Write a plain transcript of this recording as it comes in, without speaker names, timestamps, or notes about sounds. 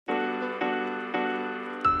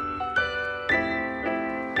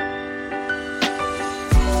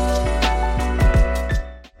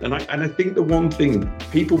And I think the one thing,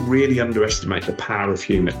 people really underestimate the power of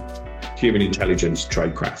human intelligence,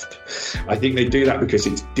 tradecraft. I think they do that because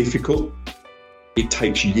it's difficult. It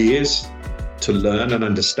takes years to learn and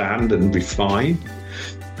understand and refine.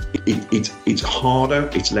 It's harder,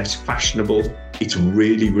 it's less fashionable. It's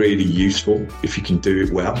really, really useful if you can do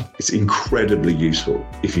it well. It's incredibly useful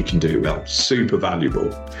if you can do it well. Super valuable.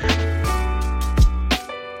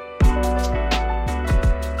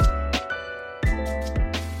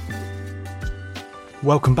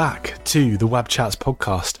 Welcome back to the Web Chats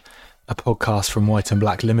podcast, a podcast from White and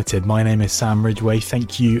Black Limited. My name is Sam Ridgway.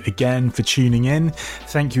 Thank you again for tuning in.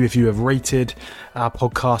 Thank you if you have rated our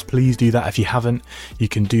podcast. Please do that if you haven't. You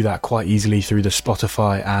can do that quite easily through the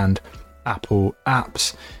Spotify and Apple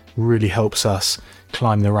apps. Really helps us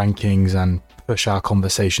climb the rankings and push our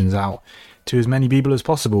conversations out to as many people as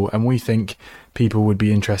possible. And we think people would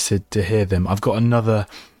be interested to hear them. I've got another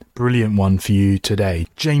brilliant one for you today.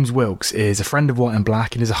 James Wilkes is a friend of White and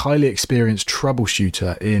Black and is a highly experienced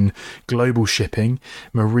troubleshooter in global shipping,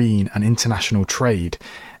 marine and international trade.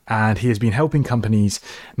 And he has been helping companies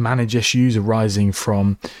manage issues arising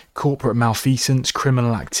from corporate malfeasance,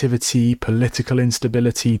 criminal activity, political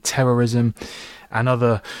instability, terrorism, and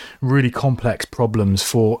other really complex problems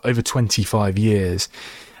for over 25 years.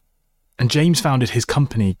 And James founded his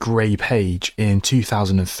company, Grey Page, in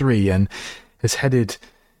 2003 and has headed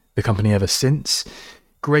the company ever since.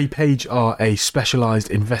 Grey Page are a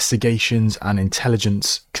specialised investigations and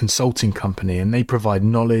intelligence consulting company, and they provide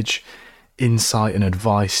knowledge, insight and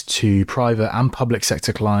advice to private and public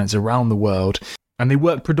sector clients around the world. And they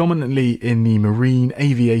work predominantly in the marine,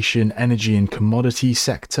 aviation, energy and commodity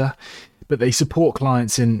sector, but they support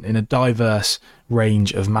clients in a diverse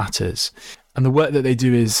range of matters. And the work that they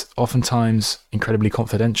do is oftentimes incredibly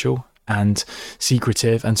confidential and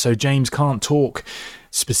secretive. And so James can't talk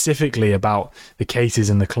specifically about the cases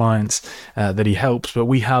and the clients that he helps, but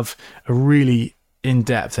we have a really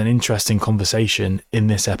in-depth and interesting conversation in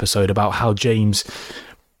this episode about how James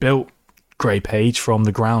built Grey Page from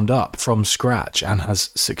the ground up, from scratch, and has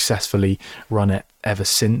successfully run it ever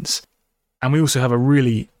since. And we also have a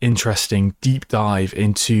really interesting deep dive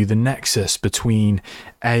into the nexus between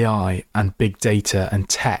AI and big data and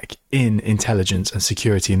tech in intelligence and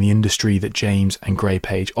security in the industry that James and Grey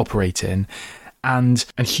Page operate in, and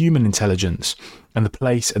human intelligence and the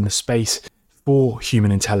place and the space for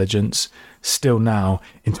human intelligence still now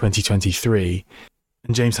in 2023.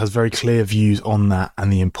 And James has very clear views on that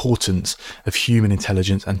and the importance of human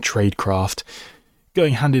intelligence and tradecraft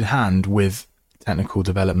going hand in hand with technical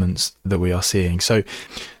developments that we are seeing. So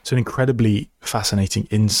it's an incredibly fascinating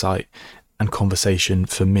insight and conversation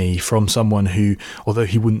for me from someone who, although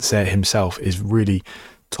he wouldn't say it himself, is really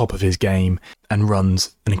top of his game and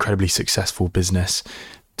runs an incredibly successful business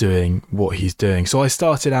doing what he's doing. So I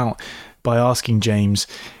started out by asking James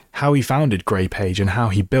how he founded Grey Page and how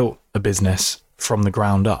he built a business from the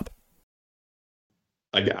ground up.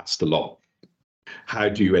 I get asked a lot, how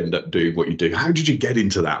do you end up doing what you do? How did you get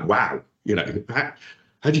into that? Wow.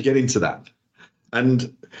 How did you get into that?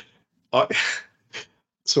 And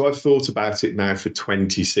so I've thought about it now for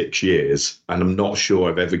 26 years, and I'm not sure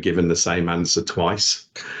I've ever given the same answer twice.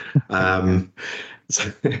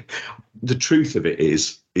 So the truth of it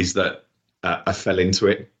is that I fell into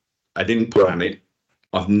it. I didn't plan it.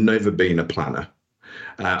 I've never been a planner.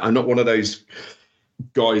 I'm not one of those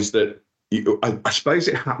guys that, I suppose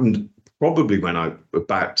it happened probably when I was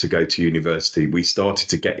about to go to university. We started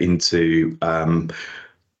to get into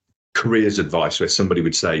careers advice where somebody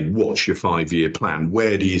would say, what's your 5-year plan?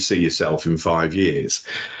 Where do you see yourself in 5 years?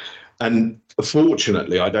 And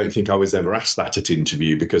fortunately, I don't think I was ever asked that at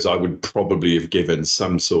interview, because I would probably have given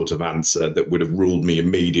some sort of answer that would have ruled me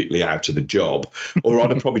immediately out of the job, or I'd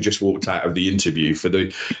have probably just walked out of the interview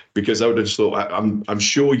because I would have just thought, I'm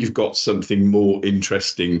sure you've got something more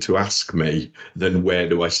interesting to ask me than where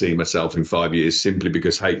do I see myself in 5 years, simply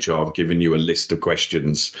because HR have given you a list of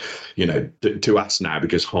questions, to ask now,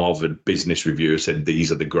 because Harvard Business Review said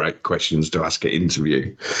these are the great questions to ask at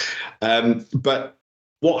interview. But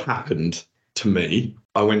what happened to me,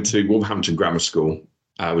 I went to Wolverhampton Grammar School.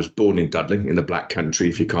 I was born in Dudley in the Black Country,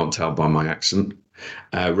 if you can't tell by my accent.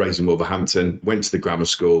 Raised in Wolverhampton, went to the grammar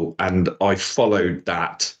school, and I followed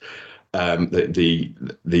that the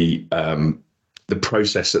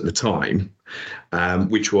process at the time,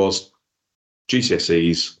 which was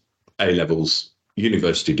GCSEs, A-levels,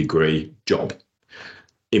 university degree, job.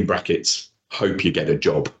 In brackets, hope you get a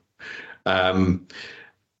job.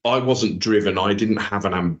 I wasn't driven. I didn't have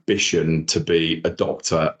an ambition to be a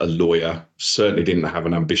doctor, a lawyer, certainly didn't have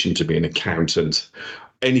an ambition to be an accountant,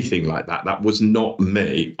 anything like that. That was not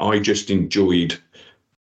me. I just enjoyed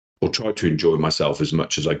or tried to enjoy myself as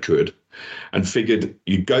much as I could, and figured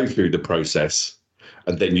you'd go through the process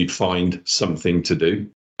and then you'd find something to do.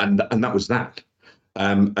 And that was that.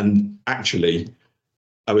 And actually,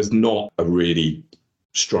 I was not a really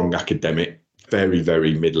strong academic, very,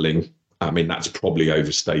 very middling. I mean, that's probably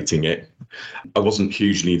overstating it. I wasn't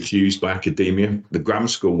hugely enthused by academia. The grammar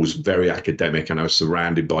school was very academic, and I was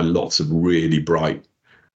surrounded by lots of really bright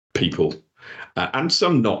people. And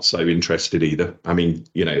some not so interested either. I mean,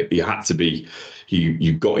 you know, you had to be,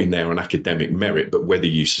 you got in there on academic merit, but whether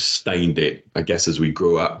you sustained it, I guess, as we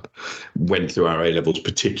grew up, went through our A-levels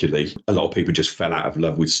particularly, a lot of people just fell out of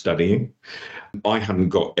love with studying. I hadn't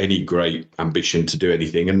got any great ambition to do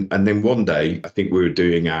anything. And then one day, I think we were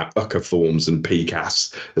doing our UCA forms and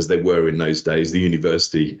PCAS, as they were in those days, the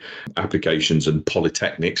university applications and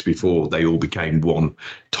polytechnics, before they all became one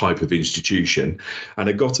type of institution. And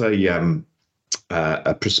I got a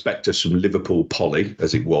prospectus from Liverpool Poly,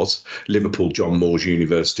 as it was, Liverpool John Moores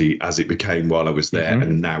University, as it became while I was there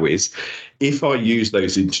and now is. If I use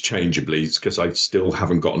those interchangeably, it's because I still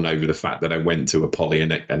haven't gotten over the fact that I went to a poly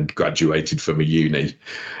and graduated from a uni.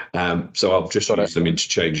 So I'll just use them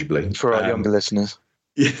interchangeably. For our younger listeners.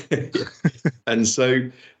 Yeah. And so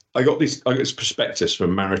I got this prospectus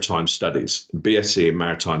from Maritime Studies, BSc in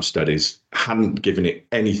Maritime Studies. Hadn't given it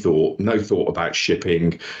any thought, no thought about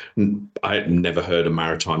shipping. I had never heard of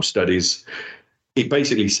Maritime Studies. It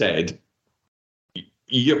basically said,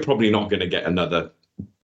 you're probably not going to get another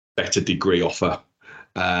better degree offer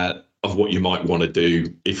of what you might want to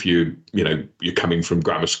do if you're coming from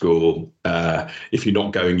grammar school. If you're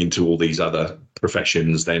not going into all these other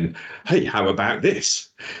professions, then, hey, how about this?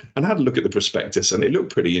 And I had a look at the prospectus, and it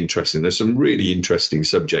looked pretty interesting. There's some really interesting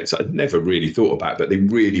subjects I'd never really thought about, but they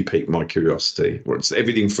really piqued my curiosity. It's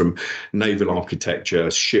everything from naval architecture,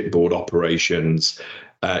 shipboard operations,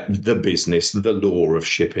 the business, the law of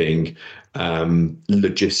shipping,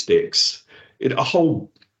 logistics, a whole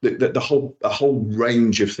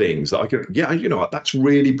range of things that I could, that's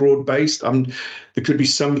really broad based. There could be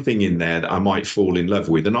something in there that I might fall in love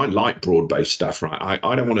with. And I like broad based stuff, right?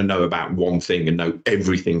 I don't want to know about one thing and know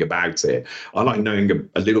everything about it. I like knowing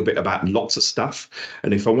a little bit about lots of stuff.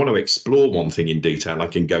 And if I want to explore one thing in detail, I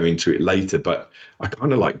can go into it later. But I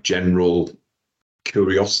kind of like general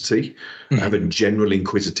curiosity. I have a general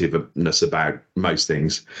inquisitiveness about most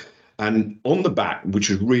things. And on the back, which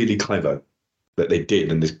was really clever, that they did,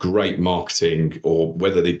 and this great marketing, or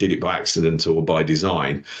whether they did it by accident or by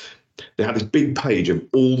design, they had this big page of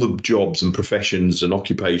all the jobs and professions and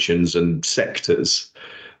occupations and sectors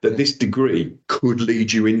that this degree could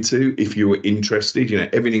lead you into if you were interested.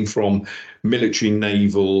 Everything from military,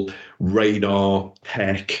 naval, radar,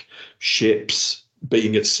 tech, ships,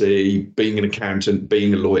 being at sea, being an accountant,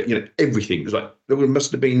 being a lawyer, everything. It was like there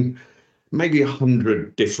must have been maybe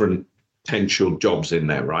 100 different potential jobs in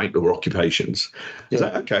there, right? Or occupations. Yeah. Is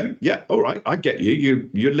that okay? Yeah, all right, I get you.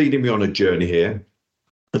 You're leading me on a journey here.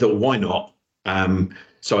 I thought, why not?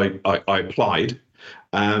 So I applied,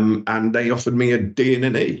 and they offered me a D and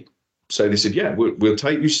an E. So they said, yeah, we'll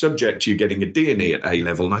take you subject to you getting a D and E at A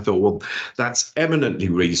level. And I thought, well, that's eminently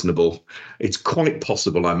reasonable. It's quite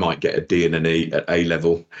possible I might get a D and an E at A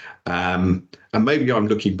level. And maybe I'm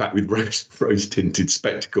looking back with rose-tinted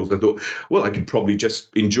spectacles. I thought, well, I could probably just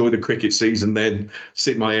enjoy the cricket season, then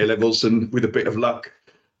sit my A levels, and with a bit of luck,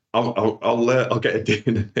 I'll get a D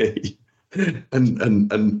and an E, and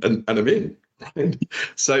I'm in. Right?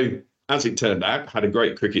 So as it turned out, had a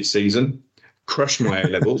great cricket season. Crushed my A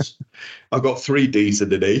levels. I got 3 Ds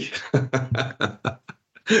and an E.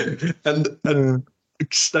 and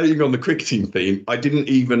staying on the cricketing theme, I didn't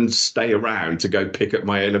even stay around to go pick up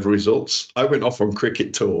my A level results. I went off on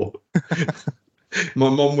cricket tour. My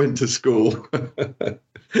mum went to school,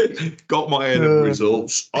 got my A level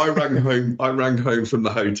results. I rang home from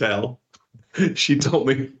the hotel. She told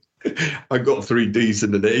me I got 3 Ds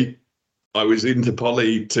and an E. I was into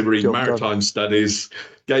Poly to read Maritime Studies,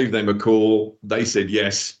 gave them a call. They said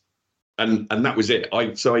yes. And that was it.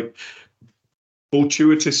 I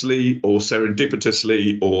fortuitously or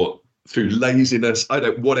serendipitously or through laziness,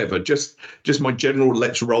 whatever, just my general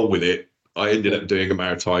let's roll with it. I ended up doing a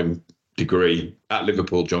maritime degree at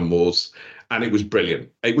Liverpool John Moores, and it was brilliant.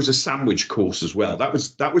 It was a sandwich course as well. That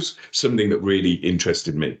was something that really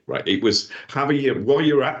interested me, right? It was have a year while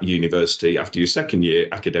you're at university, after your second year,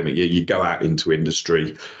 academic year, you go out into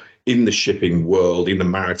industry, in the shipping world, in the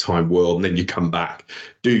maritime world, and then you come back,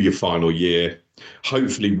 do your final year.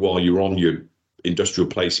 Hopefully while you're on your industrial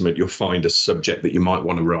placement, you'll find a subject that you might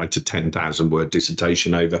want to write a 10,000 word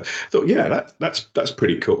dissertation over. I thought, yeah, that's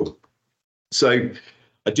pretty cool. So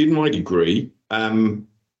I did my degree.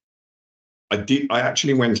 I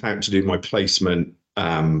actually went out to do my placement,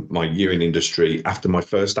 my year in industry after my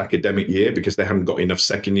first academic year because they hadn't got enough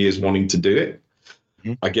second years wanting to do it.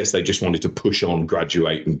 Mhm. I guess they just wanted to push on,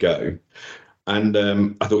 graduate, and go. And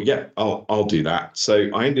I thought, yeah, I'll do that. So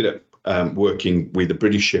I ended up working with a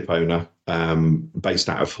British ship owner based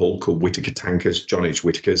out of Hull called Whittaker Tankers, John H.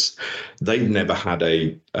 Whittaker's. They'd never had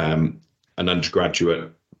an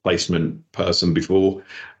undergraduate placement person before.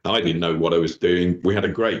 I didn't know what I was doing. We had a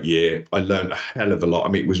great year. I learned a hell of a lot. I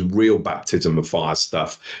mean, it was real baptism of fire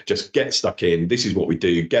stuff. Just get stuck in. This is what we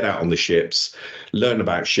do. Get out on the ships, learn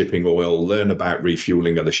about shipping oil, learn about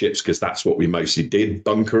refueling other ships, because that's what we mostly did.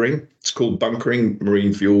 Bunkering. It's called bunkering,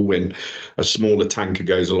 marine fuel, when a smaller tanker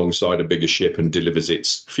goes alongside a bigger ship and delivers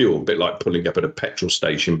its fuel, a bit like pulling up at a petrol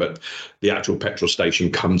station, but the actual petrol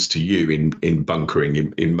station comes to you in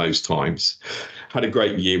bunkering in most times. Had a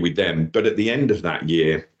great year with them. But at the end of that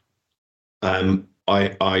year, I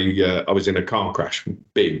was in a car crash,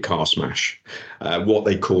 big car smash, what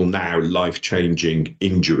they call now life-changing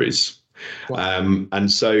injuries. Wow.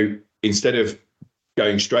 And so instead of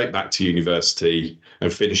going straight back to university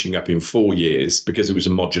and finishing up in 4 years, because it was a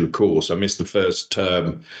modular course, I missed the first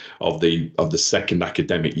term of the second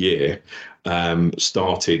academic year,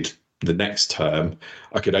 started the next term.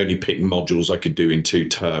 I could only pick modules I could do in 2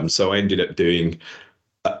 terms. So I ended up doing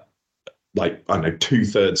like, I don't know,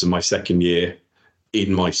 2/3 of my second year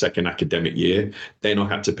in my second academic year. Then I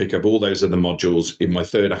had to pick up all those other modules in my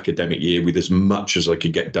third academic year with as much as I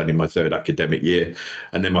could get done in my third academic year.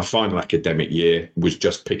 And then my final academic year was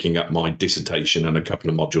just picking up my dissertation and a couple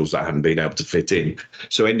of modules that I hadn't been able to fit in.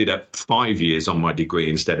 So I ended up 5 years on my degree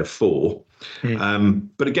instead of 4.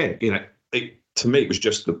 But again, you know, to me, it was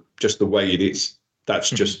just the way it is.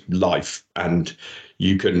 That's just life, and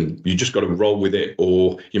you just got to roll with it,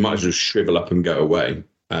 or you might as well shrivel up and go away.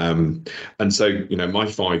 And so, you know, my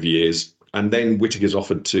 5 years, and then Whittaker's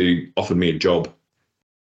offered me a job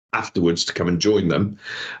afterwards to come and join them,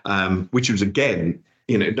 which was, again,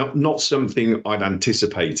 you know, not something I'd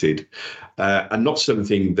anticipated, and not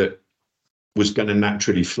something that was going to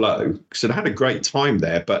naturally flow, because I had a great time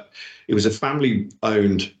there, but it was a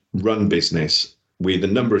family-owned run business with a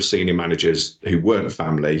number of senior managers who weren't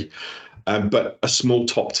family, but a small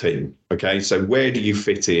top team. Okay, so where do you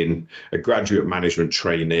fit in a graduate management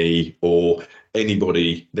trainee or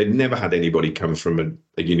anybody? They'd never had anybody come from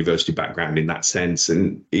a university background in that sense,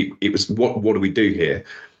 and it was what do we do here?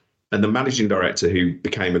 And the managing director, who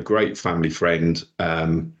became a great family friend,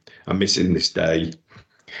 I miss him this day.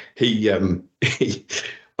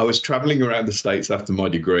 I was traveling around the States after my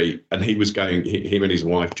degree, and him and his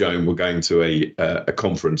wife, Joan, were going to a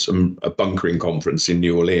conference, a bunkering conference in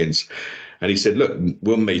New Orleans. And he said, look,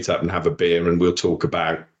 we'll meet up and have a beer and we'll talk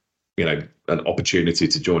about, you know, an opportunity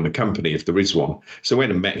to join the company if there is one. So I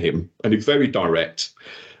went and met him, and he's very direct,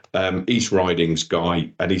 East Ridings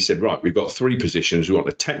guy. And he said, right, we've got 3 positions. We want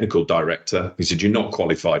a technical director. He said, you're not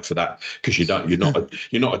qualified for that because you're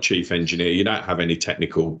not a chief engineer. You don't have any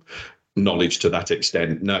technical knowledge to that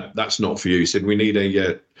extent. No, that's not for you. He said, we need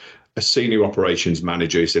a senior operations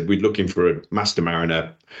manager. He said, we're looking for a master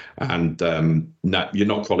mariner, and no, you're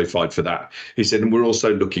not qualified for that. He said, and we're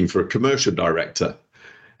also looking for a commercial director.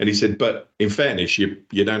 And he said, but in fairness, you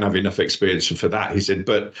don't have enough experience for that. He said,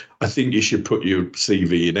 but I think you should put your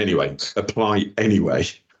CV in anyway, apply anyway.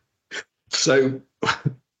 So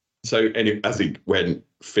anyway, as he went,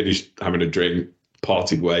 finished having a drink,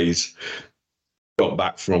 parted ways, got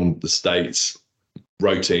back from the States,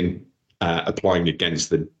 wrote in, applying against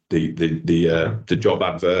the job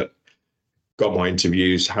advert, got my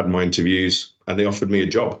interviews, had my interviews, and they offered me a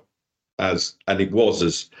job as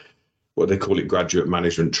what they call it, graduate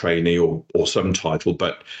management trainee or some title,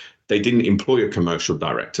 but they didn't employ a commercial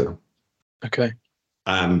director. Okay.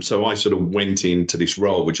 So I sort of went into this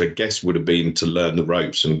role, which I guess would have been to learn the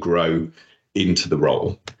ropes and grow into the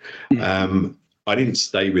role. I didn't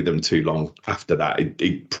stay with them too long after that.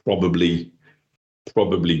 It probably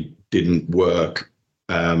didn't work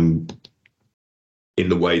in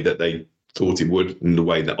the way that they thought it would, in the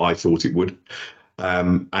way that I thought it would.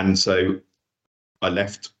 And so I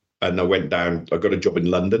left and I went down. I got a job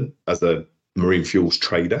in London as a marine fuels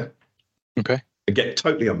trader. Okay. Again,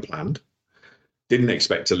 totally unplanned. Didn't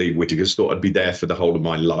expect to leave Whittaker's. Thought I'd be there for the whole of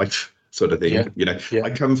my life, sort of thing. Yeah. You know, yeah.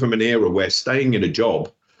 I come from an era where staying in a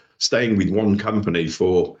job, staying with one company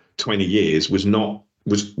for 20 years was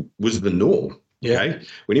the norm. Yeah. Okay.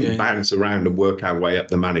 We didn't bounce around and work our way up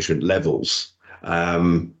the management levels.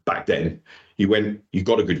 Back then, you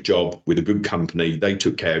got a good job with a good company. They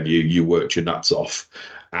took care of you. You worked your nuts off.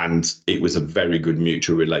 and it was a very good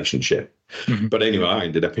mutual relationship. Mm-hmm. But anyway, I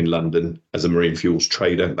ended up in London as a marine fuels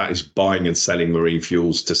trader. That is buying and selling marine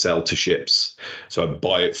fuels to sell to ships. So I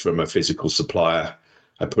buy it from a physical supplier.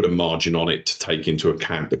 I put a margin on it to take into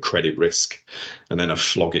account the credit risk, and then I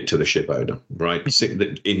flog it to the ship owner, right?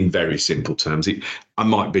 In very simple terms. I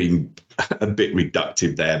might be a bit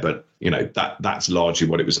reductive there, but that's largely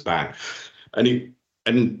what it was about. And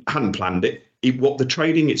I hadn't planned it. What the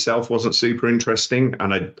trading itself wasn't super interesting,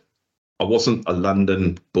 and I wasn't a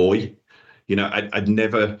London boy. I'd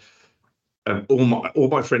never. All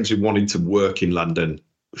my friends who wanted to work in London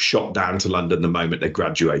shot down to London the moment they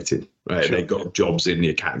graduated. Right, sure. They got jobs in the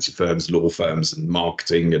accounting firms, law firms, and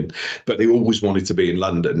marketing, but they always wanted to be in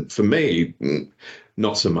London. For me,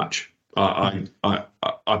 not so much. I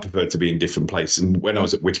prefer to be in different places. And when I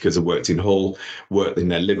was at Whitaker's, I worked in Hull, worked in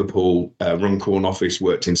their Liverpool Runcorn office,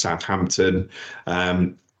 worked in Southampton.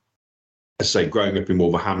 I say, growing up in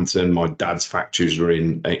Wolverhampton, my dad's factories were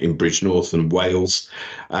in Bridgnorth and Wales,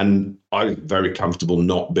 and I was very comfortable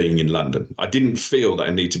not being in London. I didn't feel that I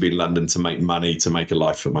need to be in London to make money, to make a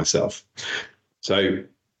life for myself. So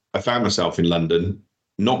I found myself in London,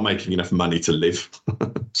 not making enough money to live.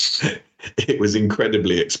 It was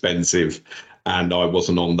incredibly expensive, and I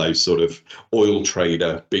wasn't on those sort of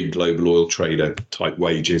big global oil trader type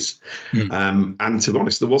wages. And to be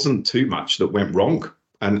honest, there wasn't too much that went wrong.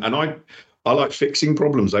 And I like fixing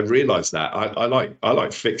problems. I've realized that. I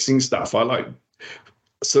like fixing stuff. I like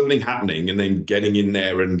something happening and then getting in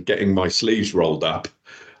there and getting my sleeves rolled up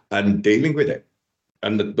and dealing with it.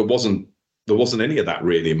 And there wasn't any of that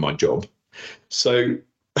really in my job. So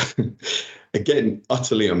again,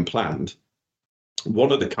 utterly unplanned.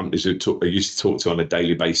 One of the companies I used to talk to on a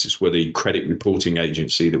daily basis were the credit reporting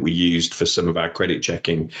agency that we used for some of our credit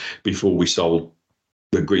checking before we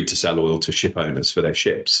agreed to sell oil to ship owners for their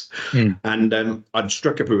ships. And I'd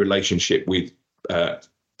struck up a relationship with a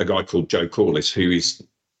guy called Joe Corliss, who is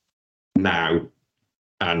now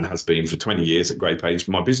and has been for 20 years at Grey Page,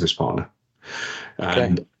 my business partner.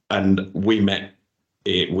 And we met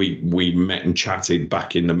and chatted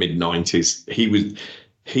back in the mid-90s.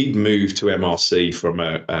 He'd moved to MRC from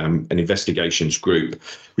an investigations group,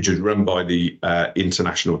 which was run by the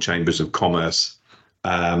International Chambers of Commerce,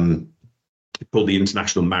 called the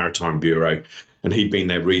International Maritime Bureau, and he'd been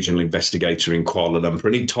their regional investigator in Kuala Lumpur,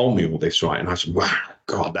 and he told me all this, right? And I said, wow,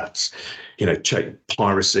 God, that's,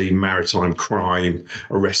 piracy, maritime crime,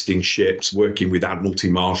 arresting ships, working with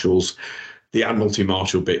Admiralty Marshals. The Admiralty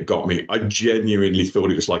Marshal bit got me. I genuinely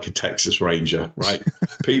thought it was like a Texas Ranger, right?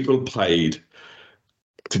 People paid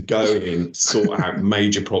to go in, sort out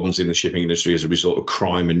major problems in the shipping industry as a result of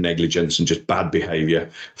crime and negligence and just bad behaviour.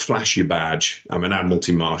 Flash your badge. I'm an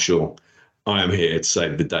Admiralty Marshal. I am here to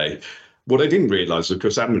save the day. What I didn't realise, of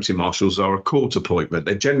course, Admiralty Marshals are a court appointment.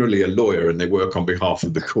 They're generally a lawyer and they work on behalf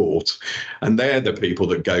of the court. And they're the people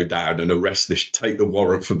that go down and take the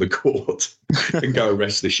warrant from the court and go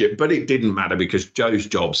arrest the ship. But it didn't matter because Joe's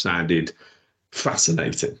job sounded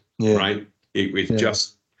fascinating, right? It was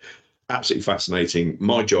just absolutely fascinating.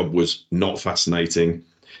 My job was not fascinating.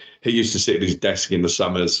 He used to sit at his desk in the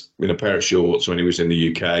summers in a pair of shorts when he was in the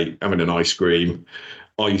UK, having an ice cream.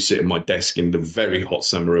 I used to sit at my desk in the very hot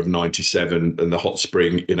summer of 97 and the hot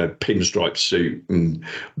spring in a pinstripe suit and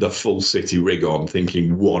the full city rig on,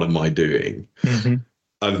 thinking, what am I doing?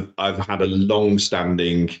 I've had a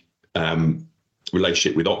long-standing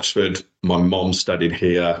relationship with Oxford. My mom studied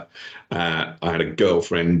here. I had a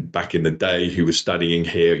girlfriend back in the day who was studying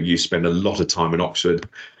here. You spend a lot of time in Oxford.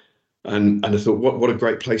 And I thought, what a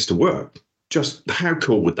great place to work. Just how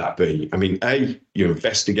cool would that be? I mean, you're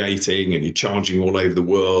investigating and you're charging all over the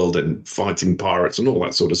world and fighting pirates and all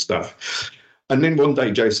that sort of stuff. And then one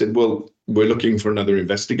day Joe said, well, we're looking for another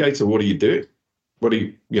investigator. What are you doing? What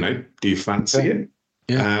do you fancy it?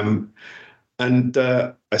 Yeah. And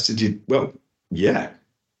I said, well, yeah,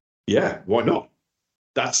 why not?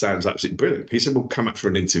 That sounds absolutely brilliant. He said, well, come up for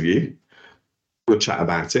an interview. We'll chat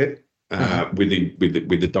about it with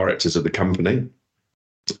the directors of the company.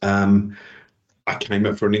 I came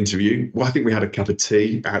up for an interview. Well, I think we had a cup of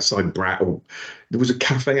tea outside Brown. There was a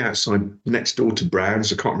cafe outside next door to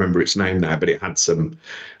Brown's. I can't remember its name now, but it had some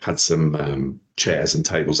chairs and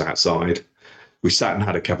tables outside. We sat and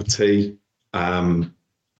had a cup of tea. We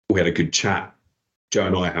had a good chat. Joe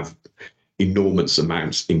and I have enormous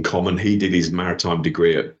amounts in common. He did his maritime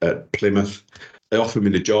degree at Plymouth. They offered me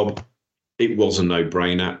the job. It was a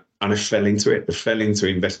no-brainer, and I fell into it. I fell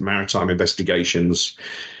into maritime investigations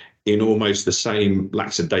in almost the same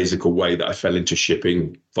lackadaisical way that I fell into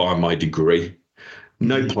shipping via my degree.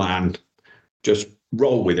 No plan, just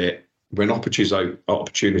roll with it. when opportunities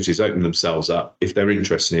open themselves up, if they're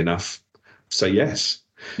interested enough, say yes.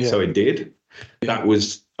 Yeah. So I did. Yeah.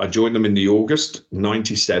 I joined them in the August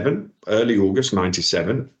 97, early August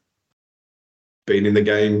 97. Been in the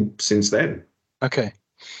game since then. Okay.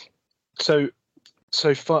 So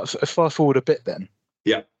far forward a bit then.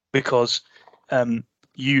 Yeah. Because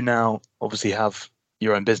you now obviously have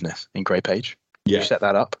your own business in Grey Page. Yeah. You set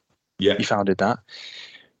that up. Yeah. You founded that.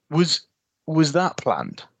 Was that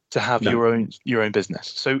planned to have No. your own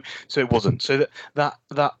business? So it wasn't. So that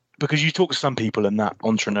because you talk to some people and that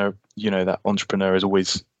entrepreneur is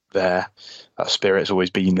always there, that spirit's always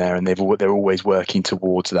been there, and they're always working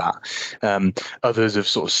towards that. Others have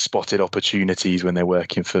sort of spotted opportunities when they're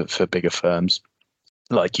working for bigger firms,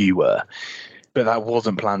 like you were, but that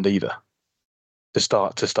wasn't planned either. To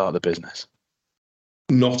start the business.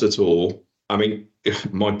 Not at all. I mean,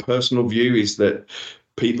 my personal view is that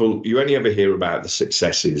you only ever hear about the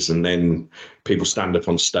successes, and then people stand up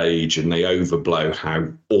on stage and they overblow how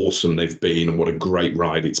awesome they've been and what a great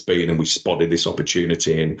ride it's been. And we spotted this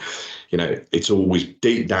opportunity, and, it's always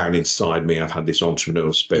deep down inside me, I've had this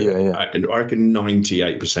entrepreneurial spirit. Yeah. And I reckon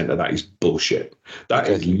 98% of that is bullshit. That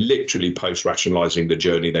is literally post-rationalizing the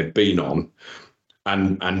journey they've been on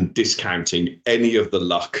and discounting any of the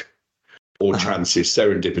luck or chances,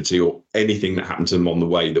 serendipity, or anything that happened to them on the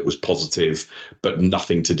way that was positive, but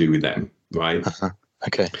nothing to do with them, right?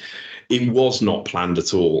 Okay. It was not planned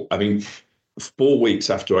at all. I mean, 4 weeks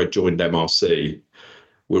after I joined MRC,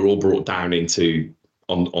 we were all brought down onto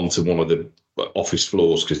one of the office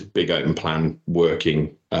floors, because big open plan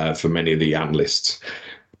working for many of the analysts.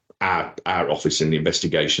 Our office in the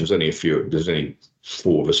investigations, there's only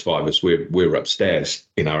 4 of us, 5 of us. We're upstairs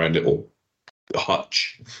in our own little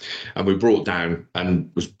hutch, and we brought down, and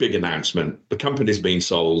it was a big announcement. The company's been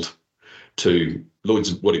sold to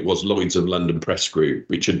Lloyd's of London Press Group,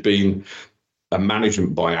 which had been a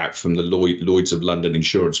management buyout from the Lloyd's of London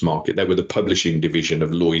insurance market. They were the publishing division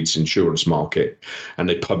of Lloyd's insurance market, and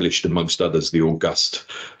they published, amongst others, the august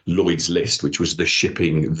Lloyd's List, which was the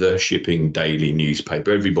shipping daily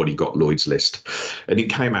newspaper. Everybody got Lloyd's List, and it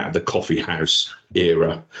came out of the coffee house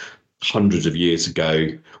era hundreds of years ago,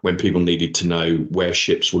 when people needed to know where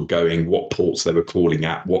ships were going, what ports they were calling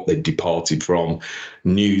at, what they departed from,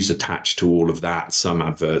 news attached to all of that, some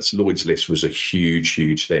adverts. Lloyd's List was a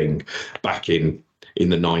huge thing back in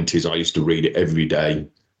the 90s. I used to read it every day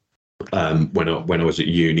when I was at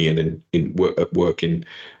uni and working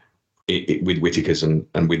with Whitakers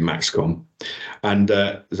and with Maxcom. And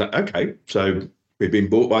I was like, okay, so we've been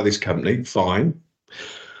bought by this company, fine.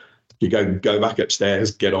 You go back upstairs,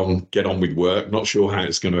 get on with work. Not sure how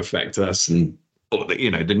it's going to affect us. And,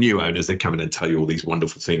 the new owners, they come in and tell you all these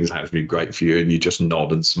wonderful things, how it's been great for you. And you just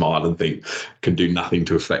nod and smile and think, can do nothing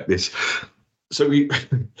to affect this. So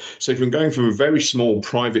from going from a very small,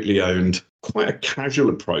 privately owned, quite a casual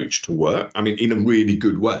approach to work, I mean, in a really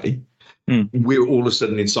good way, we're all of a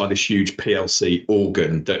sudden inside this huge PLC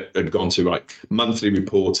organ that had gone to monthly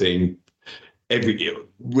reporting, every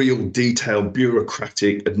real detailed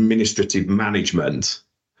bureaucratic administrative management,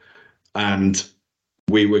 and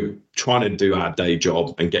we were trying to do our day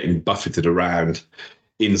job and getting buffeted around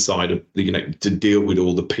inside of to deal with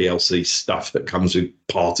all the PLC stuff that comes with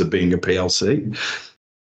part of being a PLC.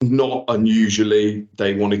 Not unusually,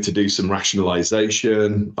 they wanted to do some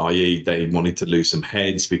rationalization, i.e. they wanted to lose some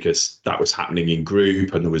heads because that was happening in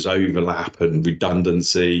group and there was overlap and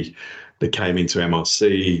redundancy that came into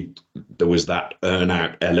MRC. There was that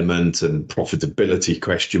earn-out element and profitability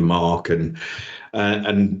question mark.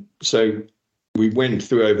 And so we went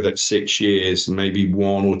through over that 6 years, maybe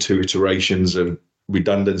 1 or 2 iterations of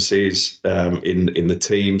redundancies in the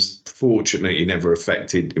teams. Fortunately, it never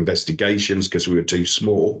affected investigations because we were too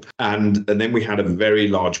small. And then we had a very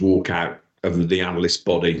large walkout of the analyst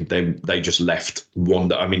body. They just left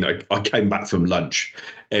one. I mean, I came back from lunch.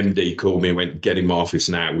 MD called me and went, "Get in my office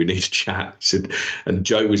now. We need to chat." He said, and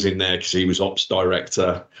Joe was in there because he was ops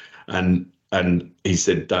director, and he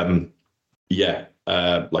said,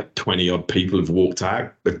 like 20 odd people have walked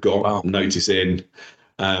out. They've got notice in,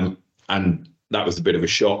 and that was a bit of a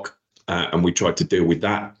shock. And we tried to deal with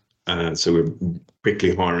that. So we're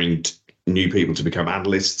quickly hiring new people to become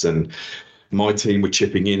analysts, and my team were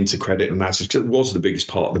chipping into credit analysis because it was the biggest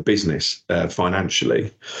part of the business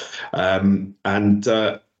financially.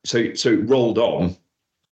 So it rolled on,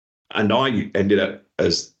 and I ended up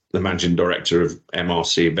as the managing director of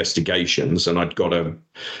MRC Investigations, and I'd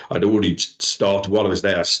already started, while I was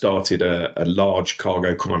there, I started a large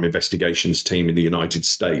cargo crime investigations team in the United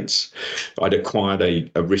States. I'd acquired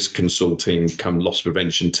a risk consulting come loss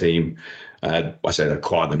prevention team I said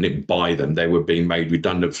acquire them, didn't buy them. They were being made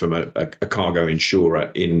redundant from a cargo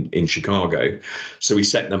insurer in Chicago. So we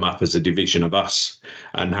set them up as a division of us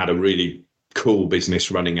and had a really cool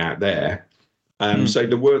business running out there. So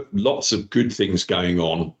there were lots of good things going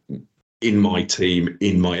on in my team,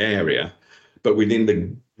 in my area, but within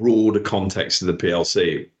the broader context of the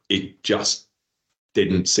PLC, it just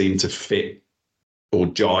didn't seem to fit or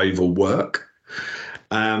jive or work.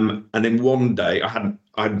 And then one day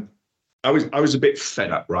I was a bit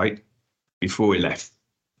fed up, right, before we left,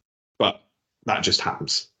 but that just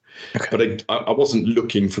happens. Okay. But I wasn't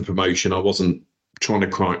looking for promotion. I wasn't trying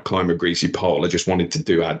to climb a greasy pole. I just wanted to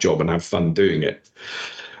do our job and have fun doing it.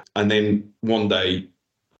 And then one day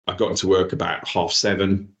I got into work about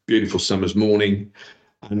 7:30, beautiful summer's morning,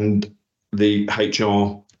 and the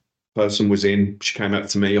HR person was in. She came up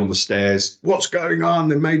to me on the stairs. What's going on?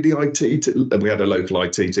 They made the IT, and we had a local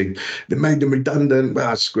IT team. They made them redundant.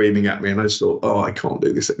 Well, screaming at me, and I just thought, oh, I can't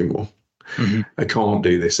do this anymore. I can't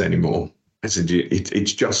do this anymore. I said,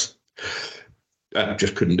 it's just, I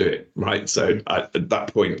just couldn't do it, right? So at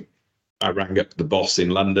that point, I rang up the boss in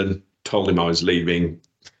London, told him I was leaving.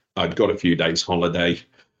 I'd got a few days holiday,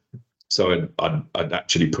 so I'd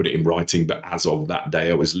actually put it in writing. But as of that day,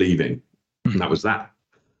 I was leaving, and that was that.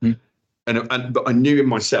 But I knew in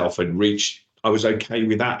myself I was okay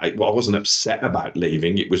with that. I wasn't upset about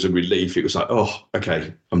leaving. It was a relief. It was like, oh,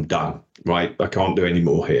 okay, I'm done, right? I can't do any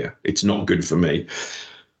more here. It's not good for me.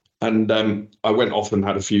 And I went off and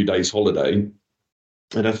had a few days holiday.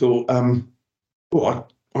 And I thought, I know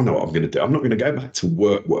what I'm going to do. I'm not going to go back to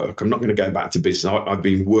work. I'm not going to go back to business. I've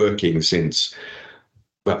been working since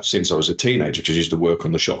I was a teenager, because I used to work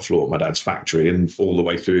on the shop floor at my dad's factory, and all the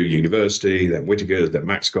way through university, then Whittaker's, then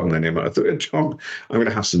Maxcom, then him. I thought, I'm going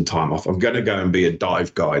to have some time off. I'm going to go and be a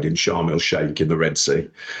dive guide in Sharm el Sheikh in the Red Sea.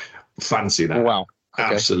 Fancy that. Wow.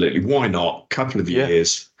 Okay. Absolutely. Why not? Couple of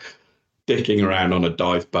years dicking around on a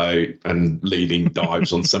dive boat and leading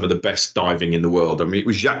dives on some of the best diving in the world. I mean, it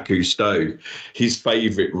was Jacques Cousteau. His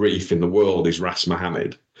favourite reef in the world is Ras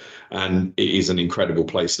Mohammed. And it is an incredible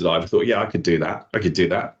place to dive. I thought, I could do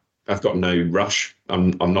that. I've got no rush.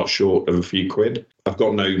 I'm not short of a few quid. I've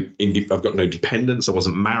got no dependents. I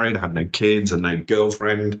wasn't married. I had no kids and no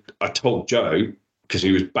girlfriend. I told Joe, because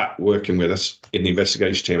he was back working with us in the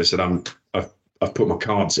investigation team, I said, I've put my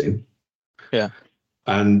cards in. Yeah.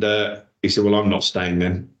 And he said, well, I'm not staying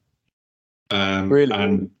then. Really?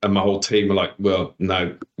 And my whole team were like, well,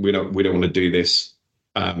 no, we don't want to do this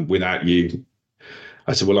without you.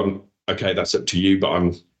 I said, well, okay, that's up to you,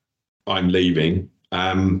 but I'm leaving.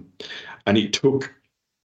 And it took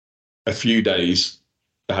a few days.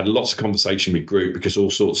 I had lots of conversation with group, because all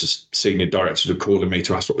sorts of senior directors were calling me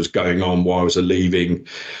to ask what was going on, why I was leaving.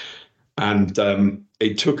 And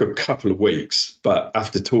it took a couple of weeks, but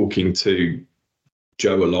after talking to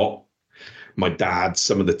Joe a lot, my dad,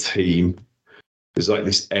 some of the team, there's like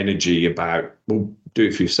this energy about, well, do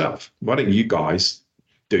it for yourself. Why don't you guys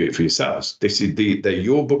do it for yourselves? This is they're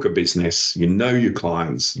your book of business. You know your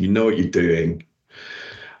clients. You know what you're doing.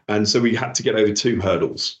 And so we had to get over 2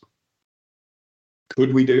 hurdles.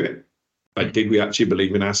 Could we do it? Like, did we actually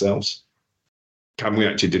believe in ourselves? Can we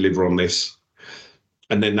actually deliver on this?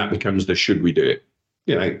 And then that becomes the should we do it?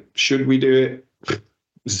 Should we do it?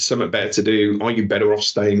 Is there something better to do? Are you better off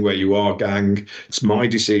staying where you are, gang? It's my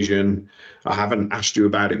decision. I haven't asked you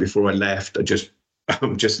about it before I left.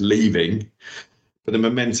 I'm just leaving. But the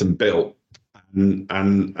momentum built, and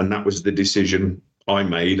that was the decision I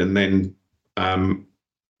made. And then,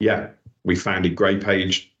 we founded Grey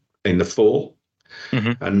Page in the fall,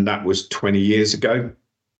 and that was 20 years ago.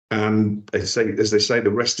 And as they say,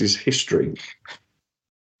 the rest is history.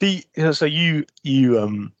 So you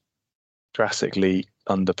drastically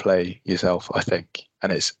underplay yourself, I think,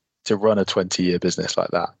 and it's to run a 20-year business like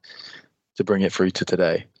that, to bring it through to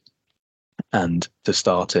today, and to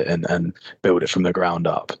start it and build it from the ground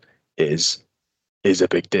up is a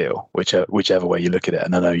big deal, whichever way you look at it.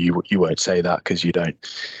 And I know you won't say that, because you don't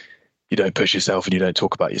push yourself and you don't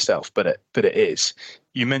talk about yourself, but it is.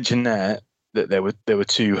 You mentioned there that there were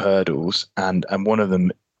 2 hurdles, and one of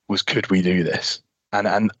them was, could we do this?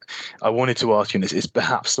 And I wanted to ask you, and this is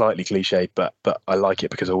perhaps slightly cliched, but I like it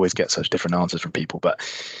because I always get such different answers from people. But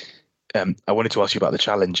I wanted to ask you about the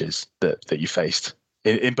challenges that you faced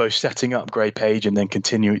in both setting up Grey Page and then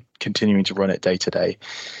continuing to run it day to day.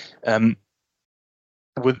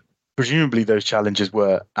 Presumably those challenges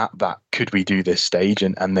were at that could we do this stage,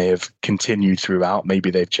 and they have continued throughout.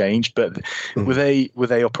 Maybe they've changed, but were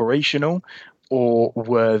they operational, or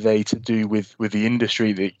were they to do with the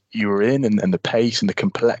industry that you were in, and the pace and the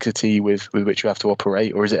complexity with which you have to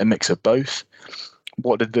operate, or is it a mix of both?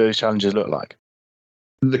 What did those challenges look like?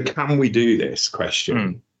 The can we do this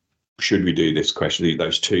question, should we do this question,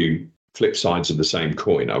 those two flip sides of the same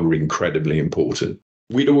coin are incredibly important.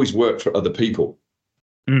 We'd always worked for other people,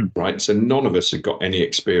 right? So none of us had got any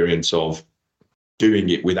experience of doing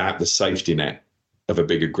it without the safety net of a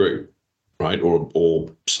bigger group, right?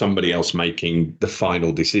 Or somebody else making the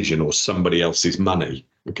final decision, or somebody else's money,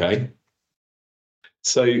 okay?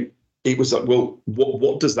 So it was like, well,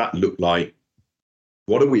 what does that look like?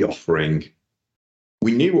 What are we offering?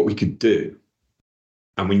 We knew what we could do,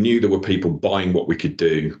 and we knew there were people buying what we could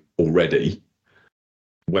do already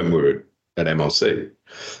when we were at MRC.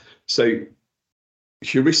 So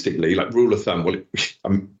heuristically, like rule of thumb, well,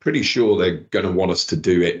 I'm pretty sure they're going to want us to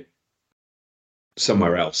do it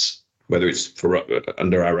somewhere else, whether it's for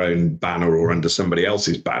under our own banner or under somebody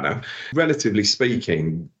else's banner. Relatively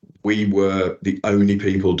speaking, we were the only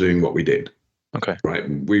people doing what we did. Okay. Right.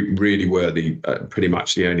 We really were the pretty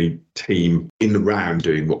much the only team in the round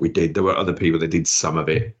doing what we did. There were other people that did some of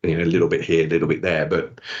it, a little bit here, a little bit there,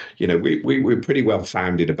 but we were pretty well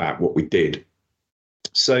founded about what we did.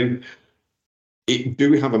 So, do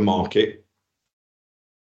we have a market?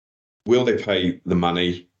 Will they pay the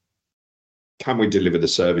money? Can we deliver the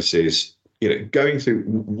services? Going through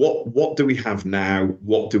what do we have now?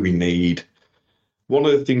 What do we need? One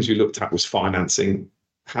of the things we looked at was financing.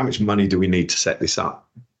 How much money do we need to set this up?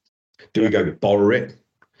 Do we go borrow it?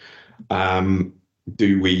 Can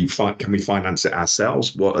we finance it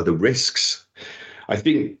ourselves? What are the risks? I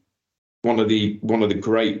think one of the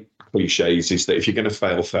great cliches is that if you're going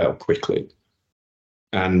to fail quickly.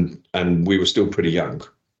 And we were still pretty young,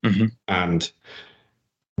 and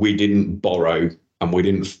we didn't borrow, and we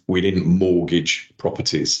didn't mortgage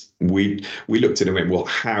properties. We looked at it and went, well,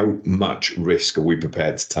 how much risk are we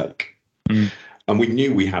prepared to take? And we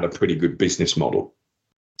knew we had a pretty good business model.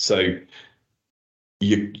 So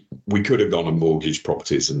we could have gone and mortgaged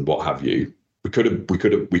properties and what have you. We could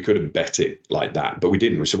have bet it like that, but we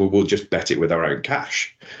didn't. We said, well, we'll just bet it with our own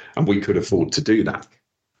cash, and we could afford to do that.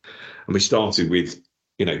 And we started with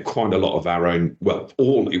quite a lot of our own. Well,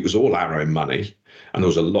 it was all our own money, and there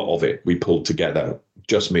was a lot of it we pulled together.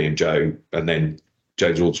 Just me and Joe, and then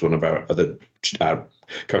James Wilkes, one of our other.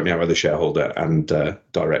 Currently our other shareholder and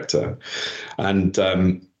director, and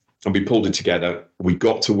we pulled it together. We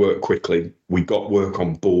got to work quickly. We got work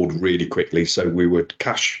on board really quickly, so we were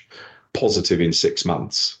cash positive in 6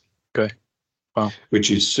 months. Okay, wow,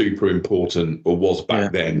 which is super important, or was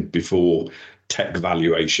back then, before tech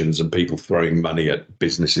valuations and people throwing money at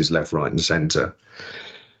businesses left, right, and centre.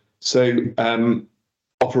 So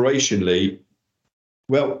operationally,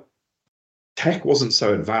 well, tech wasn't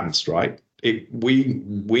so advanced, right? We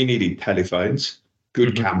needed telephones,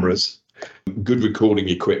 good cameras, good recording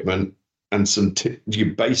equipment, and some your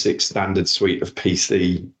basic standard suite of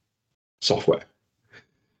PC software.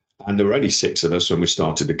 And there were only 6 of us when we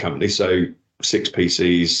started the company, so 6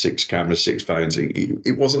 PCs, 6 cameras, 6 phones.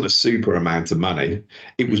 It wasn't a super amount of money.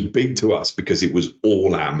 It was big to us because it was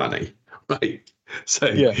all our money, right? So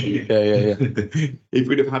yeah. If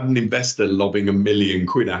we'd have had an investor lobbing £1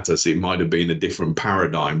 million at us, it might have been a different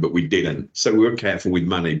paradigm, but we didn't. So we were careful with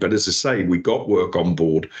money. But as I say, we got work on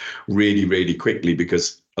board really, really quickly,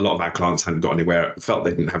 because a lot of our clients hadn't got anywhere, felt they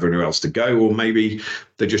didn't have anywhere else to go, or maybe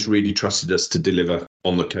they just really trusted us to deliver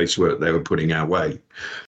on the casework they were putting our way.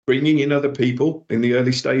 Bringing in other people in the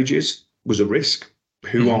early stages was a risk.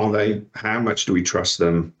 Who are they? How much do we trust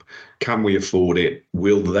them? Can we afford it?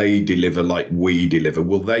 Will they deliver like we deliver?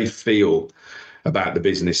 Will they feel about the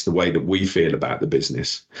business the way that we feel about the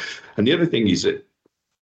business? And the other thing is that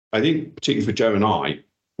I think, particularly for Joe and I,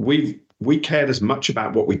 we cared as much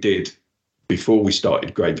about what we did before we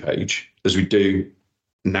started Grey Page as we do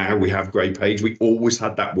now we have Grey Page. We always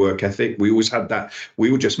had that work ethic. We always had that.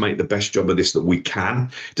 We will just make the best job of this that we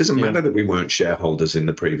can. It doesn't matter that we weren't shareholders in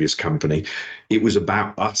the previous company. It was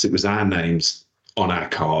about us. It was our names on our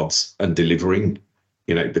cards and delivering.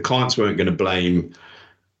 The clients weren't going to blame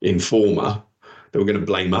Informa. They were going to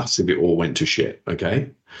blame us if it all went to shit.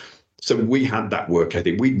 Okay. So we had that work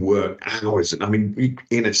ethic. We'd work hours.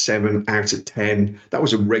 In at 7, out at 10. That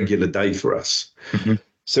was a regular day for us.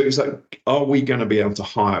 So it's like, are we going to be able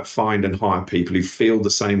to find and hire people who feel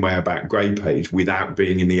the same way about Grey Page without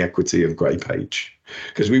being in the equity of Grey Page?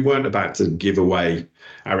 Because we weren't about to give away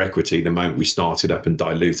our equity the moment we started up and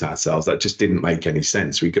dilute ourselves. That just didn't make any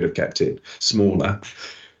sense. We could have kept it smaller.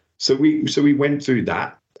 So we went through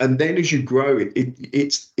that. And then as you grow,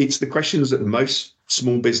 it's the questions that most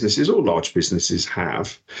small businesses or large businesses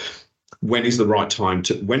have. When is the right time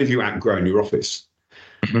when have you outgrown your office?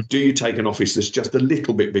 Do you take an office that's just a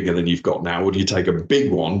little bit bigger than you've got now, or do you take a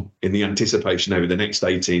big one in the anticipation over the next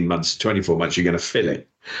 18 months, 24 months, you're going to fill it?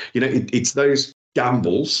 It's those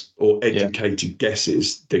gambles or educated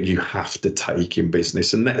guesses that you have to take in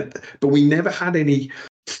business. But we never had any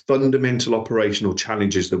fundamental operational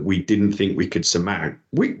challenges that we didn't think we could surmount.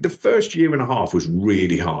 The first year and a half was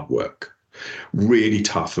really hard work, really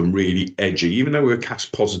tough and really edgy. Even though we were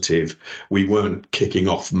cash positive, we weren't kicking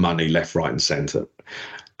off money left, right, and centre.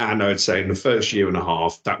 And I'd say in the first year and a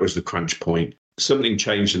half, that was the crunch point. Something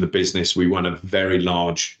changed in the business. We won a very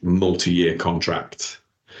large multi-year contract.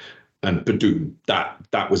 And badoom,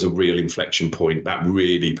 that was a real inflection point. That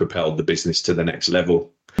really propelled the business to the next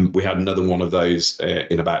level. We had another one of those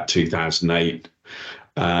in about 2008.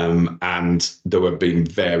 And there have been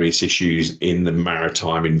various issues in the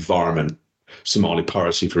maritime environment. Somali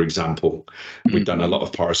piracy, for example. We've done a lot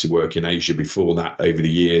of piracy work in Asia before that over the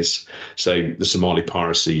years. So the Somali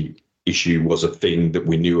piracy issue was a thing that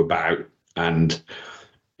we knew about, and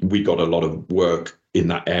we got a lot of work in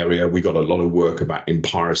that area. We got a lot of work in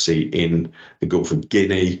piracy in the Gulf of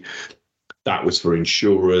Guinea. That was for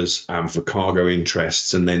insurers and for cargo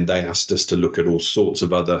interests. And then they asked us to look at all sorts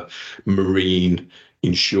of other marine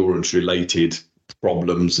insurance related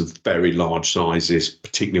problems of very large sizes,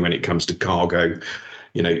 particularly when it comes to cargo,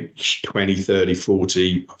 20, 30,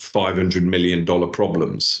 40, $500 million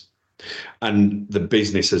problems. And the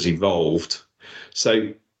business has evolved.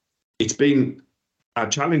 So our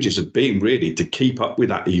challenges have been really to keep up with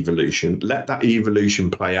that evolution, let that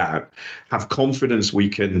evolution play out, have confidence we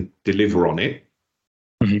can deliver on it,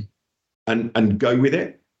 and go with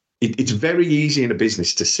it. It's very easy in a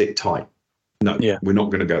business to sit tight. No, we're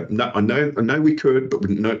not going to go. No, I know we could, but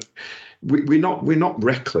we're not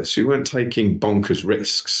reckless. We weren't taking bonkers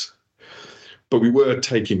risks, but we were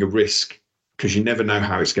taking a risk because you never know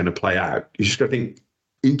how it's going to play out. You just got to think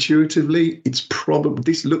intuitively,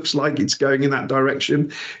 this looks like it's going in that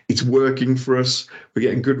direction. It's working for us. We're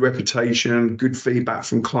getting good reputation, good feedback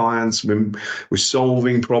from clients. When we're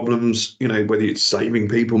solving problems, whether it's saving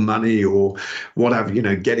people money or whatever,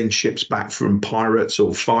 getting ships back from pirates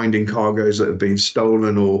or finding cargoes that have been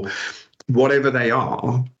stolen or whatever they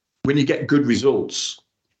are. When you get good results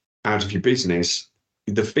out of your business,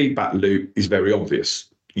 the feedback loop is very obvious.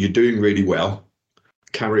 You're doing really well.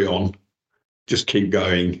 Carry on. Just keep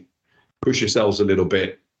going, push yourselves a little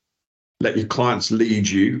bit, let your clients lead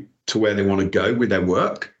you to where they want to go with their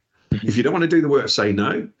work. If you don't want to do the work, say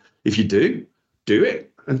no. If you do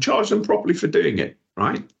it and charge them properly for doing it,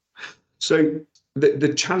 right? So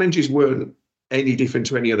the challenges weren't any different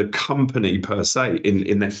to any other company per se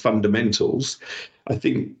in their fundamentals. I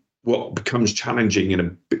think what becomes challenging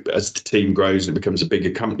as the team grows and becomes a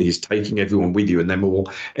bigger company is taking everyone with you, and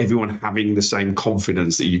everyone having the same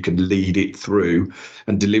confidence that you can lead it through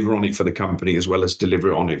and deliver on it for the company as well as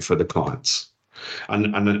deliver on it for the clients.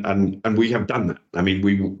 And we have done that. I mean,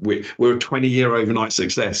 we're a 20-year overnight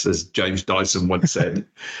success, as James Dyson once said.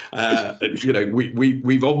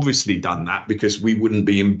 We've obviously done that because we wouldn't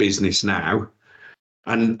be in business now.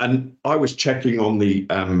 And I was checking on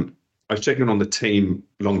the team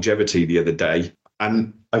longevity the other day,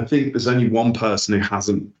 and I think there's only one person who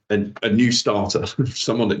hasn't, a new starter,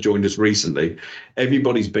 someone that joined us recently.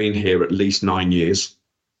 Everybody's been here at least 9 years.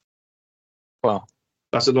 Wow.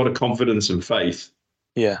 That's a lot of confidence and faith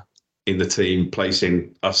in the team,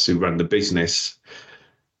 placing us who run the business.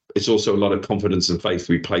 It's also a lot of confidence and faith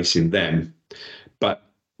we place in them. But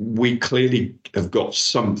we clearly have got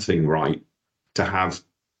something right to have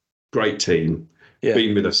great team,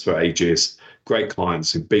 been with us for ages, great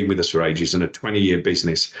clients who've been with us for ages, and a 20-year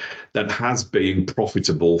business that has been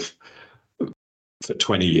profitable for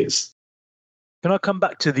 20 years. Can I come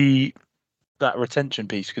back to that retention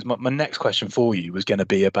piece? Because my next question for you was going to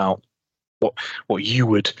be about what you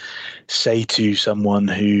would say to someone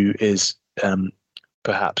who is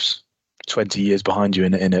perhaps 20 years behind you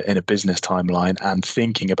in a business timeline and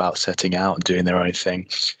thinking about setting out and doing their own thing.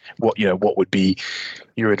 What would be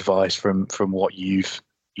your advice from what you've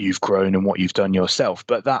grown and what you've done yourself?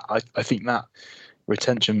 But that I think that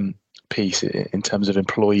retention piece in terms of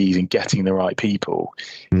employees and getting the right people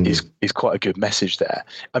is quite a good message there.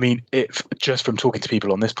 I mean, just from talking to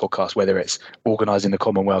people on this podcast, whether it's organising the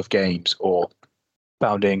Commonwealth Games or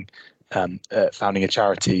founding a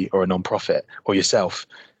charity or a non-profit, or yourself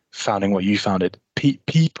founding what you founded,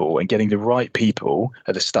 people and getting the right people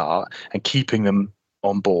at the start and keeping them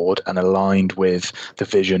on board and aligned with the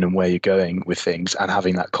vision and where you're going with things, and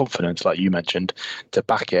having that confidence, like you mentioned, to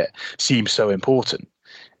back it, seems so important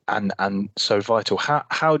and so vital.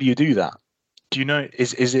 How do you do that? Do you know,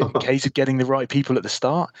 is it a case of getting the right people at the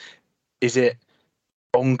start? Is it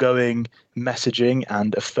ongoing messaging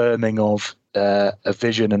and affirming of a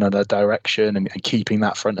vision and a direction, and keeping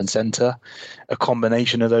that front and center, a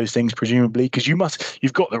combination of those things, presumably, because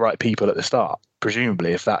you've got the right people at the start,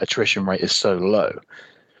 presumably, if that attrition rate is so low.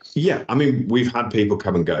 Yeah, I mean, we've had people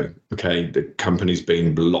come and go. Okay, the company's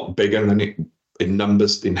been a lot bigger than it in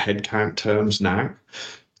numbers, in headcount terms now,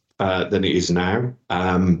 than it is now.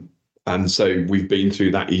 And so we've been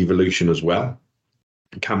through that evolution as well.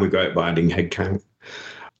 Can we go out by adding headcount?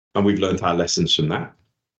 And we've learned our lessons from that.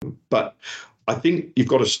 But I think you've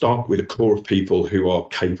got to start with a core of people who are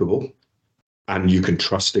capable and you can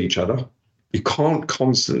trust each other. You can't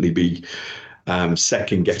constantly be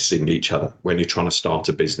second guessing each other when you're trying to start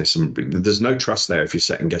a business. And there's no trust there if you're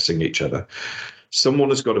second guessing each other. Someone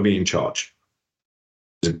has got to be in charge.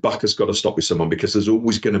 The buck has got to stop with someone, because there's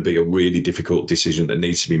always going to be a really difficult decision that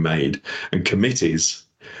needs to be made. And committees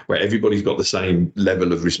where everybody's got the same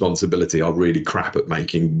level of responsibility are really crap at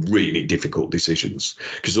making really difficult decisions.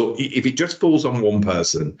 Because if it just falls on one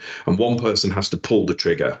person and one person has to pull the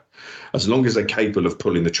trigger, as long as they're capable of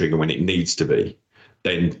pulling the trigger when it needs to be,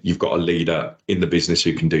 then you've got a leader in the business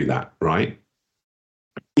who can do that, right?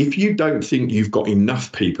 If you don't think you've got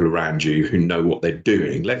enough people around you who know what they're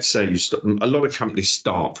doing, let's say a lot of companies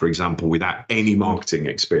start, for example, without any marketing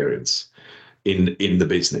experience in the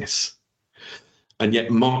business. And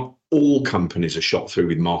yet all companies are shot through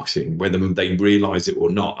with marketing, whether they realise it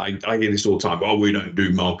or not. I hear this all the time. Oh, we don't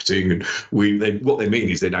do marketing, and what they mean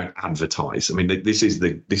is they don't advertise. I mean, this is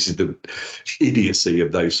the idiocy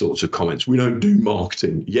of those sorts of comments. We don't do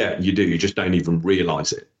marketing. Yeah, you do. You just don't even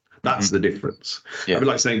realise it. That's the difference. Yeah. I'd be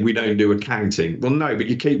like saying we don't do accounting. Well, no, but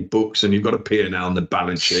you keep books and you've got a P&L and the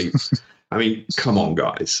balance sheet. I mean, come on,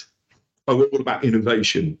 guys. Oh, what about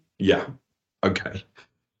innovation? Yeah. Okay.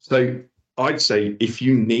 So I'd say if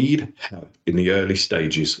you need help in the early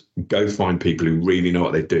stages, go find people who really know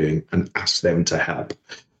what they're doing and ask them to help.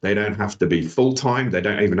 They don't have to be full-time. They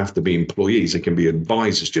don't even have to be employees. They can be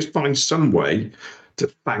advisors. Just find some way to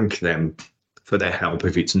thank them for their help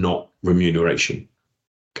if it's not remuneration.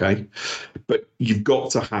 Okay. But you've got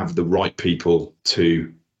to have the right people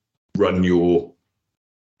to run your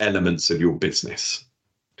elements of your business.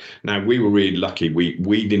 Now, we were really lucky.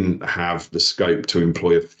 We didn't have the scope to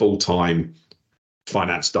employ a full-time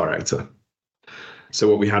finance director. So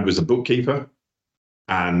what we had was a bookkeeper,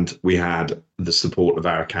 and we had the support of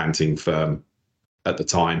our accounting firm at the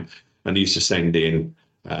time. And they used to send in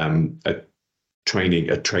a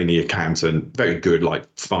trainee accountant, very good, like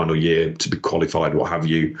final year to be qualified, what have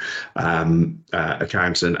you,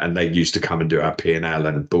 accountant, and they used to come and do our P&L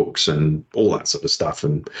and books and all that sort of stuff.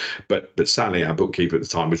 But sadly, our bookkeeper at the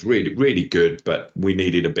time was really, really good, but we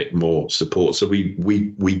needed a bit more support, so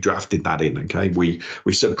we drafted that in. Okay, we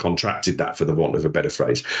subcontracted that, for the want of a better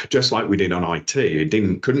phrase, just like we did on IT.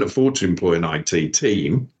 It couldn't afford to employ an IT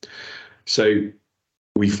team, so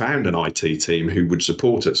we found an IT team who would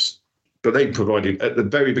support us. But they provided, at the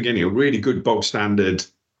very beginning, a really good bog standard,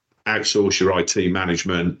 outsource your IT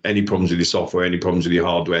management, any problems with your software, any problems with your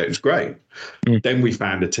hardware. It was great. Then we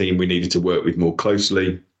found a team we needed to work with more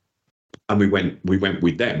closely, and we went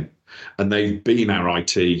with them. And they've been our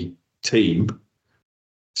IT team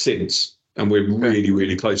since, and we're really,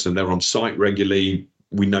 really close to them. They're on site regularly.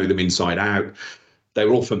 We know them inside out. They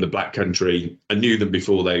were all from the Black Country. I knew them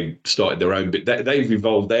before they started their own, but they've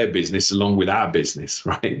evolved their business along with our business,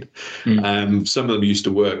 right? Some of them used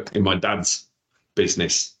to work in my dad's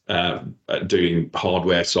business, doing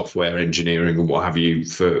hardware, software engineering, and what have you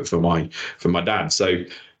for my dad. So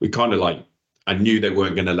we kind of I knew they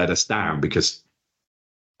weren't going to let us down, because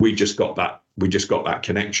we just got that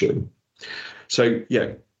connection. So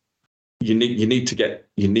yeah, you need to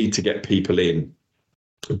get people in.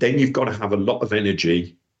 Then you've got to have a lot of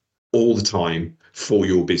energy all the time for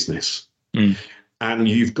your business. And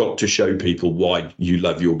you've got to show people why you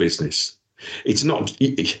love your business. It's not,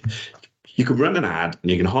 you can run an ad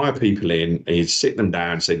and you can hire people in and you sit them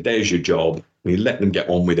down and say, there's your job. And you let them get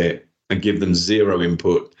on with it and give them zero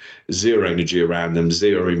input, zero energy around them,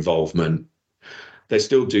 zero involvement. They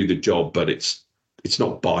still do the job, but it's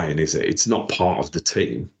not buying, is it? It's not part of the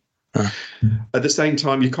team. At the same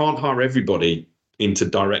time, you can't hire everybody into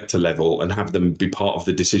director level and have them be part of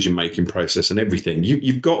the decision-making process and everything.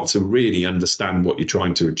 You've got to really understand what you're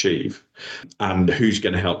trying to achieve and who's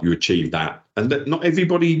going to help you achieve that. And that not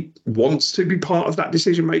everybody wants to be part of that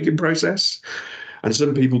decision-making process. And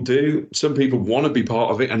some people do. Some people want to be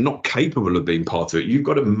part of it and not capable of being part of it. You've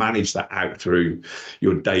got to manage that out through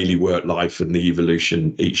your daily work life and the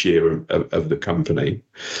evolution each year of the company.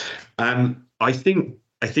 I think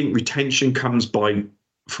retention comes by,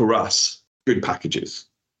 for us, good packages,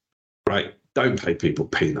 right? Don't pay people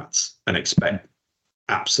peanuts and expect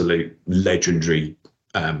absolute legendary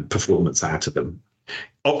performance out of them.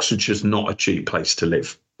 Oxfordshire's not a cheap place to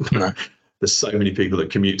live. No. There's so many people that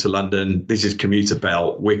commute to London. This is commuter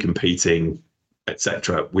belt. We're competing,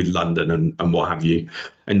 etc., with London and what have you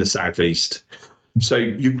in the southeast. So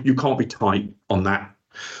you can't be tight on that.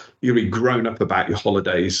 You'll be grown up about your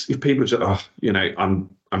holidays. If people say, "Oh, I'm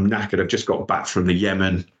knackered. I've just got back from the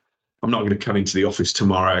Yemen. I'm not going to come into the office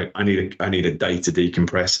tomorrow. I need a day to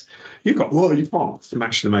decompress." You can't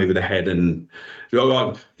smash them over the head and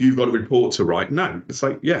you've got a report to write. No, it's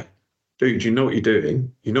like, yeah, dude, you know what you're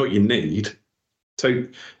doing. You know what you need. So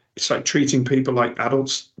it's like treating people like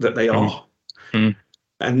adults that they are. Mm.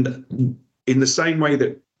 And in the same way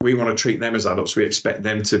that we want to treat them as adults, we expect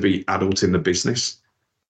them to be adult in the business.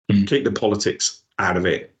 Mm. Keep the politics out of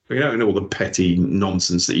it. And all the petty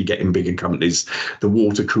nonsense that you get in bigger companies, the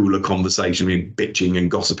water cooler conversation, bitching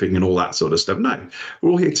and gossiping and all that sort of stuff. No, we're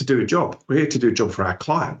all here to do a job. We're here to do a job for our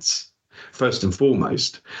clients, first and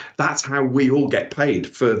foremost. That's how we all get paid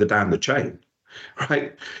further down the chain,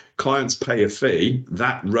 right? Clients pay a fee,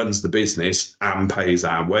 that runs the business and pays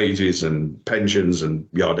our wages and pensions and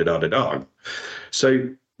yada, yada, yada. So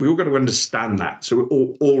we all got to understand that. So we're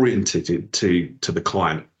all oriented to the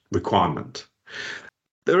client requirement.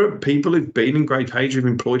 There are people who've been in Grey Page, who've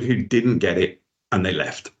employed, who didn't get it and they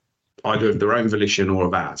left, either of their own volition or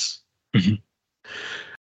of ours. Mm-hmm.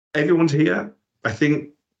 Everyone here, I think,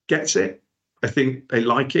 gets it. I think they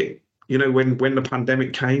like it. When the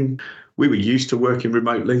pandemic came, we were used to working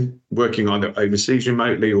remotely, working either overseas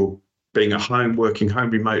remotely or being at home, working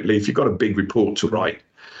home remotely. If you've got a big report to write,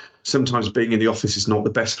 sometimes being in the office is not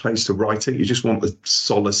the best place to write it. You just want the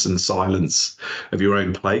solace and silence of your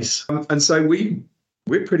own place. And so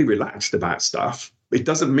we're pretty relaxed about stuff. It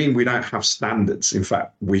doesn't mean we don't have standards. In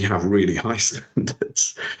fact, we have really high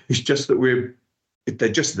standards. It's just that they're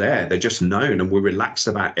just there. They're just known, and we're relaxed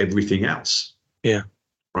about everything else. Yeah.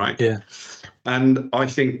 Right? Yeah. And I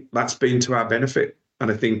think that's been to our benefit.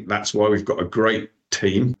 And I think that's why we've got a great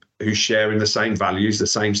team who's sharing the same values, the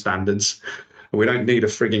same standards. And we don't need a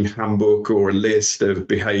frigging handbook or a list of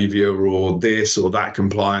behavior or this or that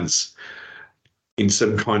compliance in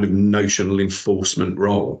some kind of notional enforcement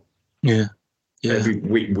role. Yeah. Yeah.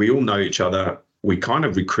 We all know each other. We kind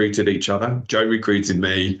of recruited each other. Joe recruited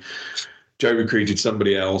me. Joe recruited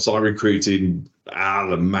somebody else. I recruited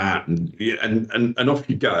Al and Matt, and off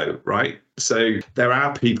you go, right? So they're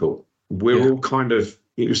our people. We're all kind of,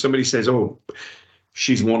 if somebody says, "Oh,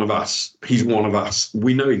 she's one of us, he's one of us,"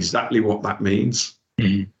 we know exactly what that means.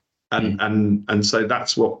 Mm-hmm. And so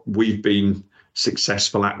that's what we've been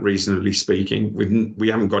successful at, reasonably speaking. We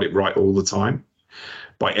haven't got it right all the time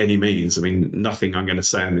by any means. I mean, nothing I'm going to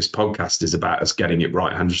say on this podcast is about us getting it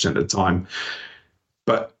right 100% of the time.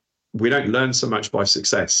 But we don't learn so much by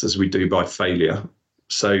success as we do by failure.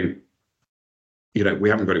 So, we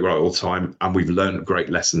haven't got it right all the time, and we've learned great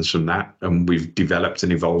lessons from that, and we've developed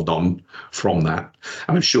and evolved on from that.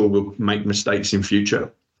 And I'm sure we'll make mistakes in future.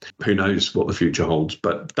 Who knows what the future holds?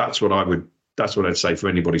 But that's what I'd say for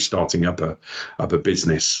anybody starting up a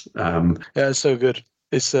business. Yeah, it's so good.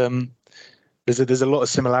 It's there's a lot of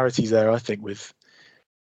similarities there, I think, with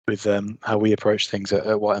how we approach things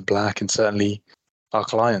at White and Black, and certainly our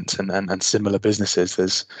clients and similar businesses.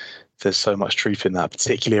 There's so much truth in that,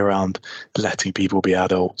 particularly around letting people be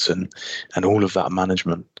adults and all of that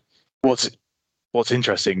management. What's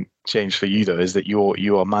interesting, James, for you though, is that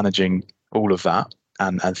you are managing all of that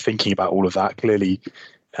and thinking about all of that clearly,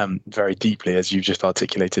 very deeply, as you've just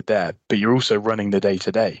articulated there. But you're also running the day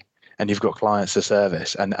to day, and you've got clients to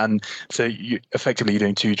service, and so you effectively you're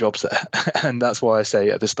doing two jobs there. And that's why I say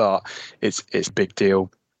at the start, it's a big deal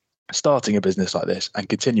starting a business like this and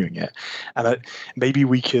continuing it. And maybe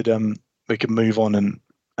we could move on and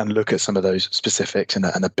look at some of those specifics and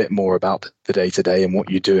a bit more about the day to day and what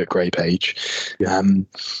you do at Grey Page. Yeah.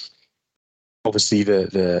 Obviously,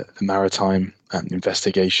 the maritime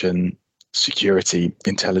investigation, security,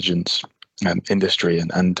 intelligence industry,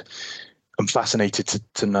 and I'm fascinated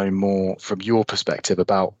to know more from your perspective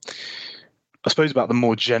about, I suppose, about the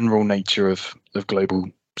more general nature of global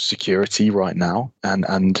security right now. And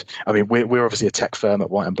I mean, we're obviously a tech firm at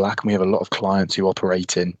White and Black, and we have a lot of clients who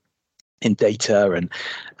operate in data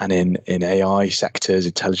and in AI sectors,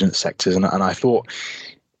 intelligence sectors, and I thought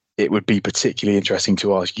it would be particularly interesting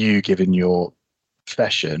to ask you, given your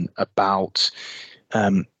profession, about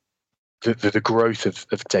the growth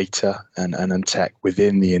of data and tech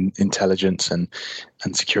within the intelligence and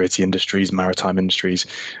security industries, maritime industries.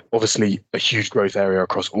 Obviously, a huge growth area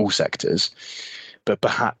across all sectors. but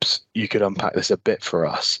perhaps you could unpack this a bit for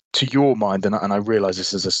us. To your mind, and I realise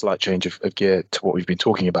this is a slight change of gear to what we've been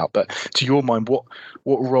talking about, but to your mind, what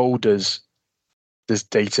role does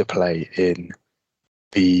data play in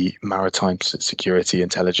the maritime security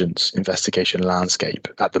intelligence investigation landscape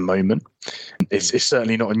at the moment? It's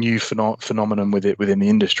certainly not a new phenomenon within the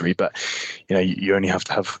industry, but you only have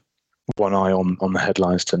to have one eye on the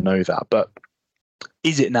headlines to know that. But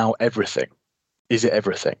is it now everything? Is it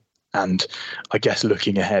everything? And I guess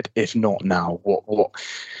looking ahead, if not now,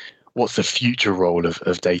 what's the future role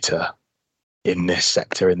of data in this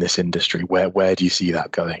sector, in this industry? Where do you see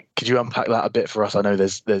that going? Could you unpack that a bit for us? I know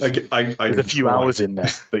there's a few hours in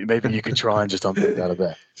there, but maybe you could try and just unpack that a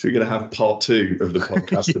bit. So we're going to have part 2 of the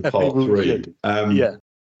podcast and part 3.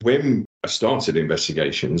 When I started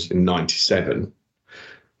investigations in 97,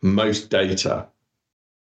 most data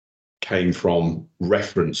came from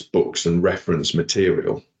reference books and reference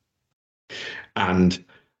material. And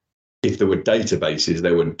if there were databases,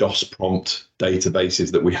 there were DOS prompt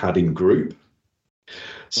databases that we had in group.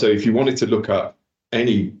 So if you wanted to look up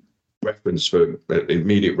any reference for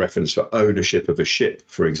immediate reference for ownership of a ship,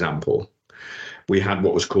 for example, we had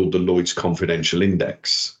what was called the Lloyd's Confidential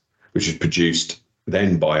Index, which was produced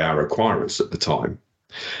then by our acquirers at the time.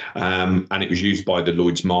 And it was used by the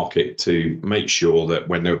Lloyd's market to make sure that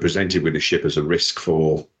when they were presented with a ship as a risk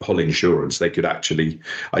for hull insurance, they could actually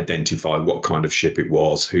identify what kind of ship it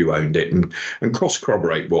was, who owned it, and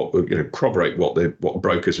corroborate what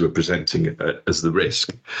brokers were presenting as the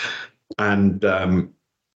risk. And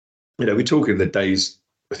we're talking the days,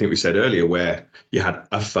 I think we said earlier, where you had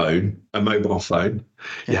a phone, a mobile phone,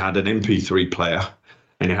 you had an MP3 player,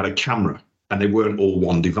 and you had a camera. And they weren't all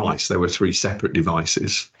one device. There were 3 separate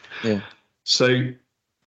devices. Yeah. So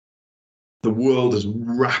the world has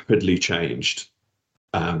rapidly changed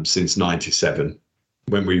since 97.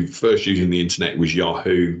 When we first using the internet, it was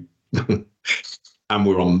Yahoo, and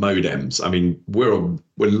we're on modems. I mean, we're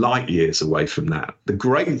light years away from that. The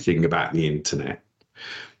great thing about the internet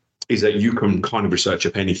is that you can kind of research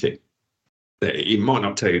up anything. It might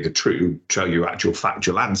not tell you the truth, show you actual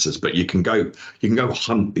factual answers, but you can go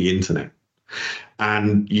hunt the internet.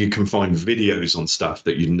 And you can find videos on stuff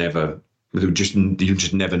that you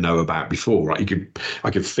just never know about before, right?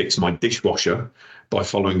 I could fix my dishwasher by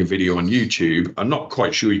following a video on YouTube. I'm not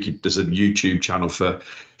quite sure there's a YouTube channel for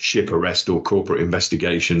ship arrest or corporate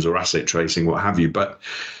investigations or asset tracing, what have you. But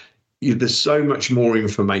there's so much more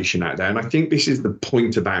information out there. And I think this is the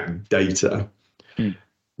point about data.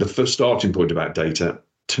 The first starting point about data.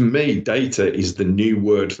 To me, data is the new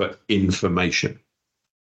word for information.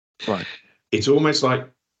 Right. It's almost like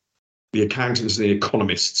the accountants and the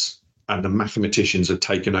economists and the mathematicians have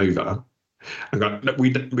taken over and gone, we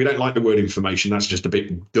don't like the word information. That's just a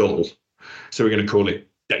bit dull. So we're going to call it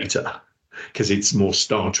data because it's more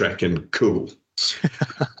Star Trek and cool.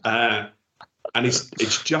 And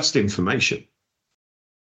it's just information,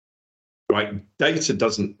 right? Data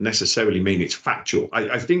doesn't necessarily mean it's factual.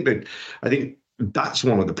 I think that's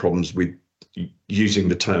one of the problems with using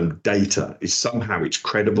the term data is somehow it's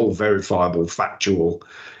credible, verifiable, factual.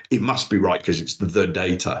 It must be right because it's the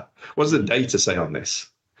data. What does the data say on this?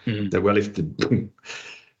 That, well, if the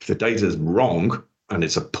data is wrong and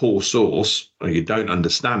it's a poor source or you don't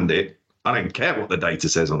understand it, I don't care what the data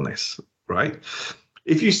says on this, right?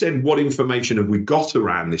 If you said, what information have we got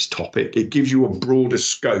around this topic? It gives you a broader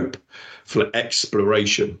scope for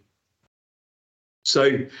exploration.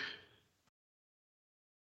 So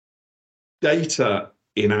data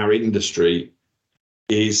in our industry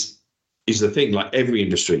is the thing, like every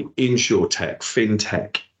industry, insurtech,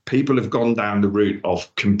 fintech, people have gone down the route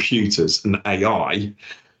of computers and AI.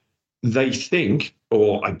 They think,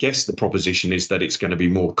 or I guess the proposition is that it's going to be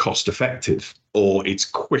more cost effective or it's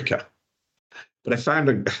quicker. But I found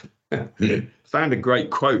a great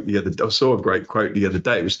quote I saw a great quote the other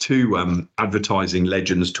day. It was 2 advertising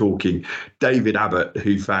legends talking. David Abbott,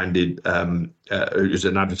 who founded, who's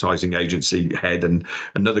an advertising agency head, and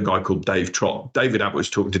another guy called Dave Trott. David Abbott was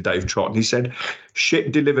talking to Dave Trott, and he said,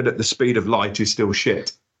 "Shit delivered at the speed of light is still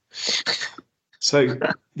shit." So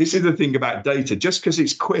this is the thing about data. Just because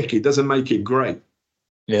it's quick, it doesn't make it great.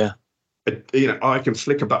 Yeah. I can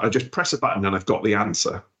flick a button, I just press a button, and I've got the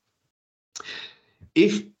answer.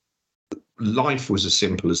 If life was as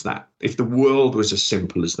simple as that, if the world was as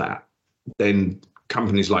simple as that, then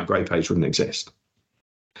companies like Grey Page wouldn't exist.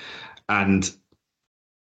 And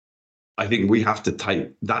I think we have to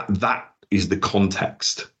take that is the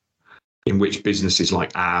context in which businesses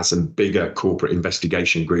like ours and bigger corporate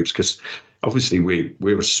investigation groups, because obviously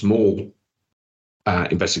we're a small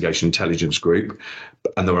investigation intelligence group,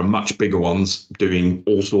 and there are much bigger ones doing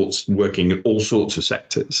all sorts, working in all sorts of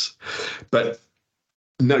sectors. But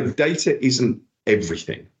no, data isn't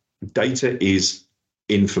everything. Data is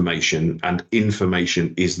information, and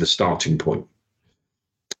information is the starting point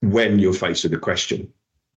when you're faced with a question.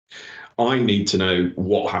 I need to know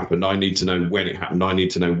what happened. I need to know when it happened. I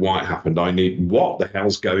need to know why it happened. I need what the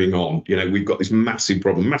hell's going on. You know, we've got this massive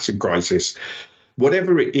problem, massive crisis.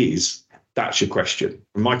 Whatever it is, that's your question.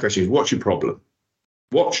 And my question is, what's your problem?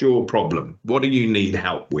 What's your problem? What do you need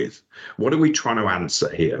help with? What are we trying to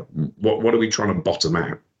answer here? What are we trying to bottom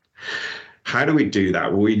out? How do we do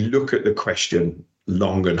that? Well, we look at the question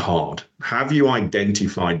long and hard. Have you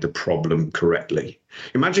identified the problem correctly?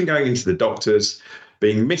 Imagine going into the doctors,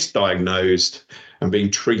 being misdiagnosed and being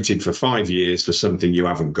treated for 5 years for something you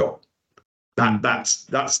haven't got. That's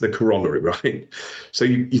the corollary, right? So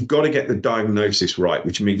you've got to get the diagnosis right,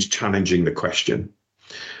 which means challenging the question.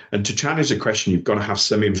 And to challenge the question, you've got to have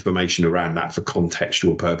some information around that for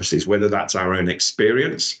contextual purposes, whether that's our own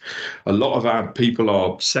experience. A lot of our people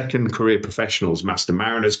are second career professionals, master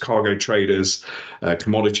mariners, cargo traders,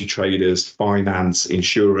 commodity traders, finance,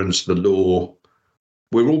 insurance, the law.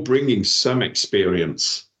 We're all bringing some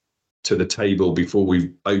experience to the table before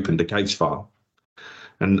we've opened a case file.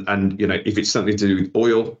 And you know, if it's something to do with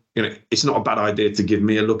oil, you know, it's not a bad idea to give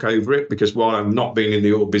me a look over it, because while I've not been in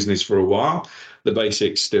the oil business for a while, the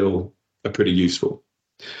basics still are pretty useful.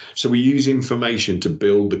 So we use information to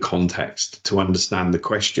build the context, to understand the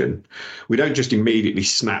question. We don't just immediately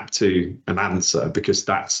snap to an answer, because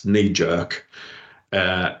that's knee-jerk,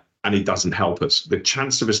 and it doesn't help us. The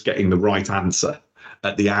chance of us getting the right answer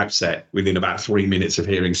at the outset within about 3 minutes of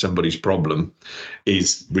hearing somebody's problem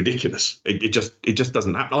is ridiculous. It just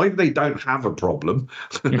doesn't happen. Either they don't have a problem,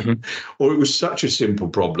 or it was such a simple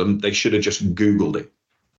problem they should have just Googled it.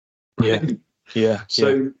 Yeah.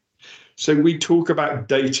 So we talk about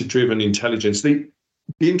data-driven intelligence. The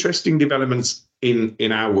interesting developments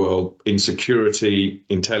in our world, in security,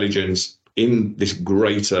 intelligence, in this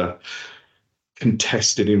greater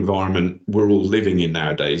contested environment we're all living in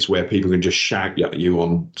nowadays, where people can just shout at you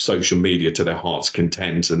on social media to their heart's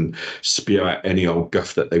content and spew out any old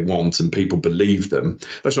guff that they want, and people believe them.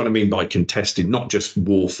 That's what I mean by contested, not just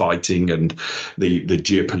war fighting and the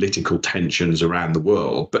geopolitical tensions around the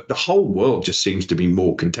world, but the whole world just seems to be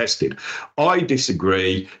more contested. I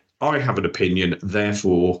disagree. I have an opinion,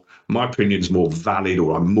 therefore my opinion is more valid,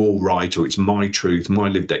 or I'm more right, or it's my truth, my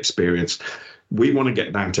lived experience. We want to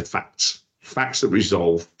get down to facts that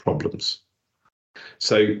resolve problems.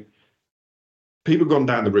 So people have gone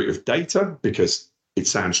down the route of data because it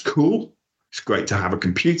sounds cool. It's great to have a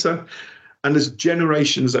computer. And there's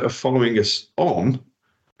generations that are following us on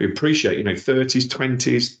who appreciate, you know, 30s,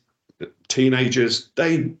 20s, teenagers,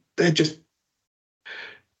 they're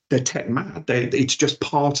tech mad. It's just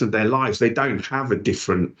part of their lives. They don't have a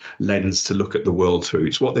different lens to look at the world through.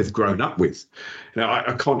 It's what they've grown up with. You know,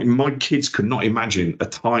 I can't. My kids could not imagine a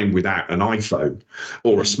time without an iPhone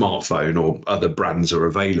or a smartphone, or other brands are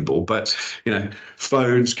available. But you know,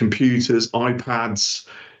 phones, computers, iPads,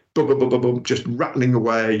 just rattling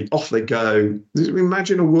away, off they go.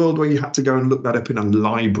 Imagine a world where you had to go and look that up in a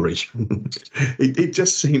library. it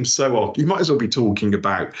just seems so odd. You might as well be talking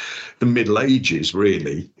about the Middle Ages,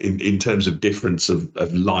 really, in terms of difference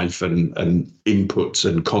of life and inputs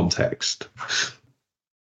and context.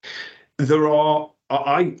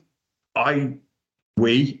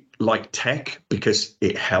 We like tech because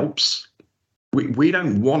it helps. We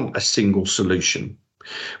don't want a single solution.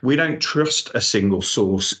 We don't trust a single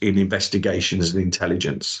source in investigations and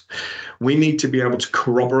intelligence. We need to be able to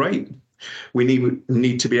corroborate. We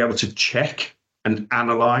need to be able to check and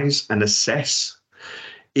analyze and assess.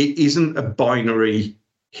 It isn't a binary,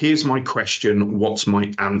 here's my question, what's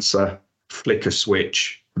my answer, flick a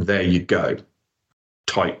switch, there you go,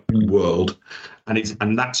 type world.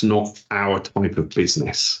 And that's not our type of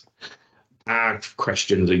business. Our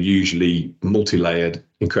questions are usually multi-layered,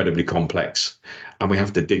 incredibly complex, and we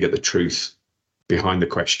have to dig at the truth behind the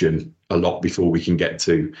question a lot before we can get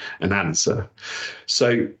to an answer.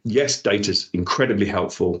 So yes, data's incredibly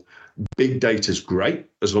helpful. Big data's great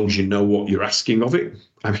as long as you know what you're asking of it.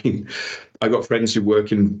 I mean, I've got friends who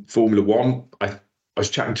work in Formula One. I was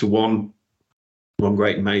chatting to one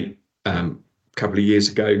great mate a couple of years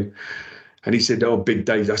ago, and he said, "Oh, big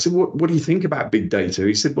data." I said, "What do you think about big data?"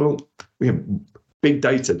 He said, "Well, big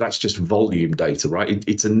data, that's just volume data, right?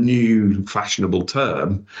 It's a new fashionable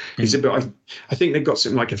term." He said, "But I think they've got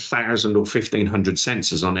something like 1,000 or 1,500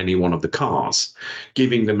 sensors on any one of the cars,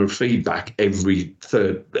 giving them a feedback every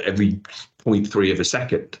 0.3 of a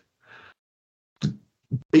second.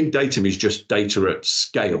 Big data is just data at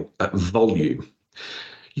scale, at volume.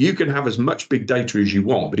 You can have as much big data as you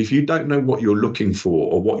want, but if you don't know what you're looking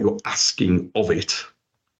for or what you're asking of it,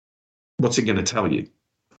 what's it going to tell you?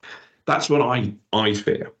 That's what I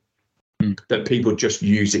fear, that people just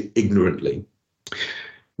use it ignorantly.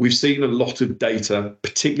 We've seen a lot of data,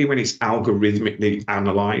 particularly when it's algorithmically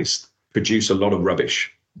analysed, produce a lot of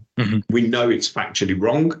rubbish. Mm-hmm. We know it's factually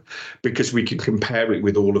wrong because we can compare it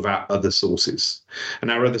with all of our other sources. And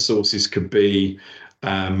our other sources could be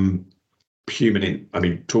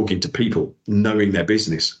talking to people, knowing their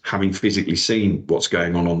business, having physically seen what's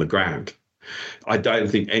going on the ground. I don't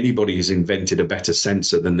think anybody has invented a better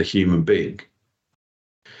sensor than the human being.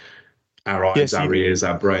 Our eyes, our ears,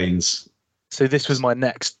 our brains. So this was my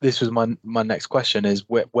next question is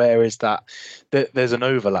where is that? There's an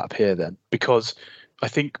overlap here then, because I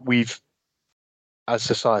think as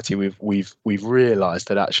society we've realized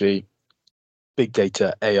that actually big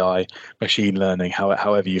data, AI, machine learning,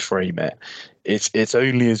 however you frame it, it's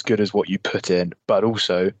only as good as what you put in, but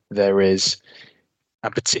also there is,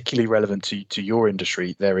 and particularly relevant to your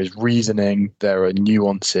industry, there is reasoning, there are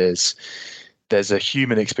nuances, there's a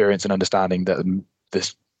human experience and understanding that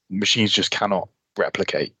this machines just cannot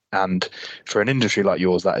replicate. And for an industry like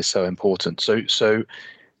yours, that is so important. So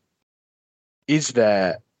is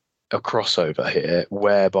there a crossover here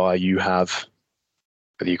whereby you have,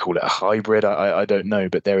 whether you call it a hybrid, I don't know,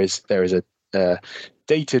 but there is a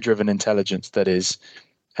data-driven intelligence that is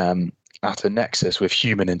at a nexus with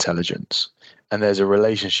human intelligence, and there's a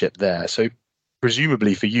relationship there. So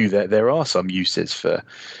presumably for you, there are some uses for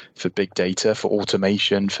big data, for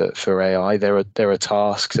automation, for AI. There are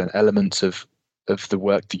tasks and elements of the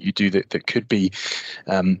work that you do that could be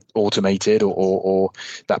automated, or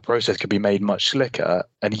that process could be made much slicker.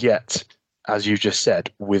 And yet, as you just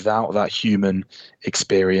said, without that human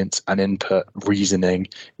experience and input, reasoning,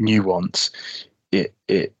 nuance, it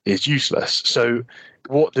is useless. So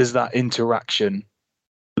what does that interaction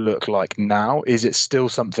look like now? Is it still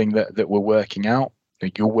something that we're working out?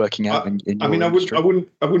 You're working out in your industry? I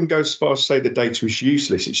wouldn't go as far as say the data is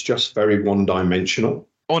useless. It's just very one-dimensional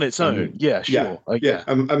on its own. Yeah, sure.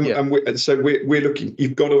 And so we're looking.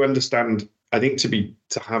 You've got to understand. I think to be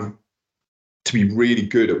really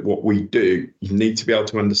good at what we do, you need to be able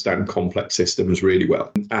to understand complex systems really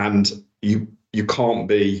well, and you can't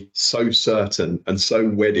be so certain and so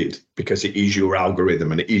wedded because it is your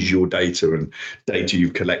algorithm and it is your data and data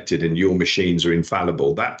you've collected and your machines are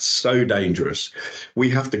infallible. That's so dangerous. We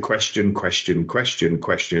have to question, cross-check.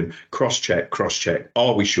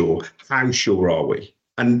 Are we sure? How sure are we?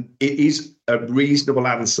 And it is a reasonable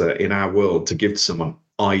answer in our world to give to someone,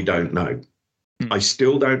 I don't know. I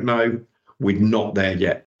still don't know. We're not there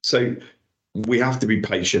yet. So we have to be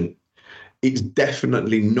patient. It's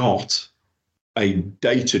definitely not a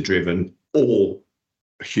data-driven or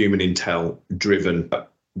human intel-driven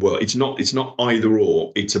world. It's not either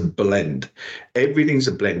or. It's a blend. Everything's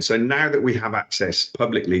a blend. So now that we have access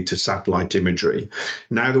publicly to satellite imagery,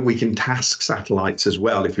 now that we can task satellites as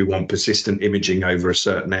well if we want persistent imaging over a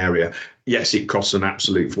certain area, yes, it costs an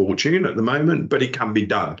absolute fortune at the moment, but it can be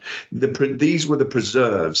done. These were the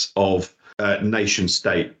preserves of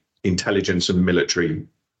nation-state intelligence and military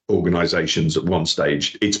organizations at one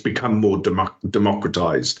stage. It's become more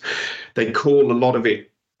democratized. They call a lot of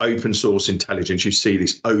it open source intelligence. You see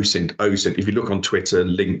this OSINT. If you look on Twitter,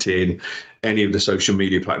 LinkedIn, any of the social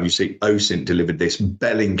media platforms, you see OSINT delivered this.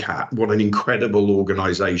 Bellingcat, what an incredible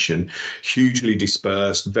organization, hugely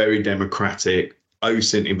dispersed, very democratic.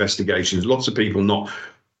 OSINT investigations, lots of people not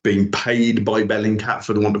being paid by Bellingcat,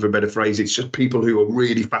 for the want of a better phrase. It's just people who are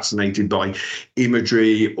really fascinated by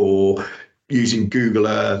imagery or using Google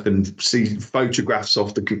Earth and see photographs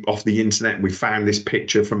off the internet. We found this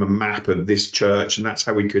picture from a map of this church, and that's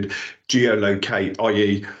how we could geolocate,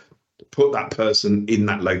 i.e. put that person in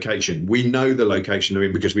that location. We know the location they're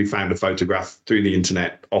in because we found a photograph through the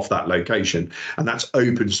internet of that location, and that's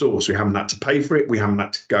open source. We haven't had to pay for it. We haven't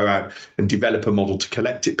had to go out and develop a model to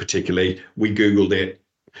collect it particularly. We Googled it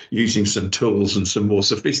using some tools and some more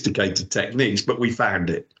sophisticated techniques, but we found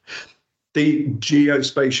it. The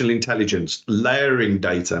geospatial intelligence, layering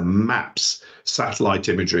data, maps, satellite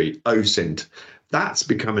imagery, OSINT, that's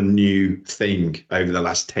become a new thing over the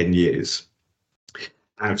last 10 years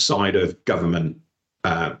outside of government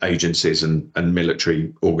agencies and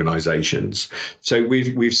military organizations. So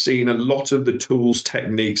we've seen a lot of the tools,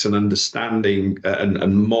 techniques and understanding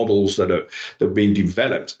and models that have been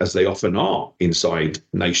developed, as they often are inside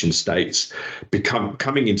nation states,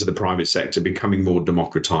 coming into the private sector, becoming more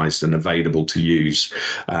democratized and available to use.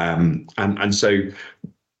 And so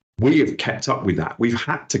We have kept up with that. We've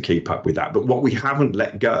had to keep up with that. But what we haven't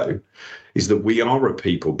let go is that we are a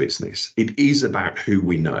people business. It is about who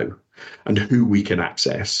we know and who we can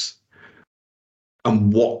access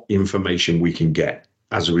and what information we can get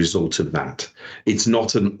as a result of that. It's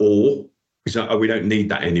not an or. It's not, oh, we don't need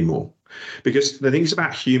that anymore. Because the things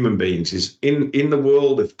about human beings is in the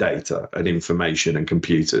world of data and information and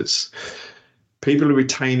computers, people are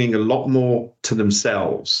retaining a lot more to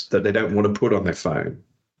themselves that they don't want to put on their phone.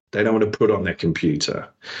 They don't want to put on their computer.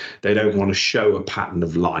 They don't want to show a pattern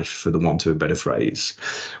of life, for the want of a better phrase.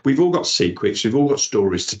 We've all got secrets. We've all got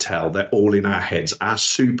stories to tell. They're all in our heads. Our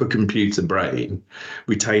supercomputer brain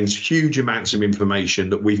retains huge amounts of information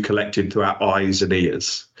that we've collected through our eyes and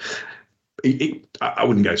ears. I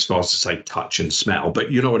wouldn't go as far as to say touch and smell,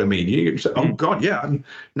 but you know what I mean. You say, oh God, yeah.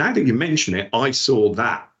 Now that you mention it, I saw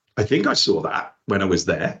that. I think I saw that when I was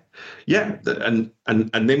there. Yeah. And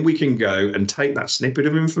then we can go and take that snippet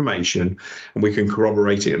of information and we can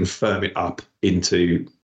corroborate it and firm it up into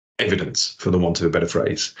evidence, for the want of a better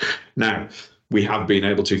phrase. Now, we have been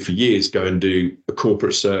able to, for years, go and do a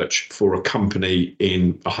corporate search for a company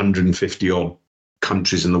in 150 odd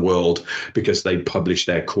countries in the world because they publish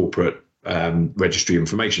their corporate registry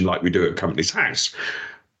information like we do at Companies House.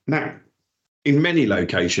 Now, in many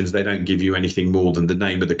locations, they don't give you anything more than the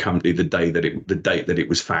name of the company, the date that it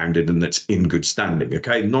was founded, and that's in good standing.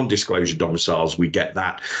 Okay, non-disclosure domiciles, we get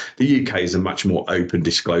that. The UK is a much more open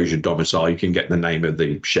disclosure domicile. You can get the name of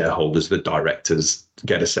the shareholders, the directors,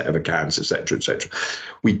 get a set of accounts, etc., etc.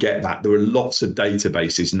 We get that. There are lots of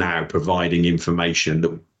databases now providing information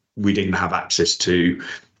that we didn't have access to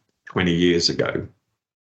 20 years ago.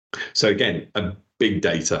 So again, a big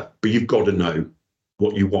data, but you've got to know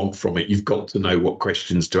what you want from it. You've got to know what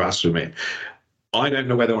questions to ask from it. I don't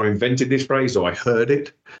know whether I invented this phrase or I heard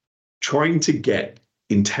it. Trying to get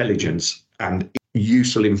intelligence and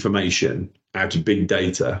useful information out of big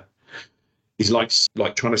data is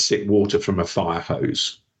like trying to sip water from a fire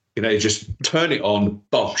hose. You know, just turn it on,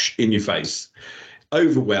 bosh, in your face.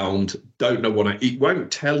 Overwhelmed, don't know what it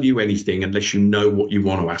won't tell you anything unless you know what you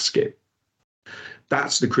want to ask it.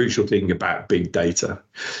 That's the crucial thing about big data.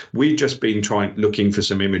 We've just been looking for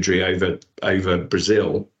some imagery over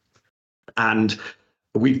Brazil, and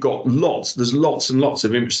we've got there's lots and lots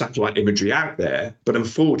of satellite imagery out there, but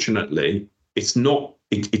unfortunately, it's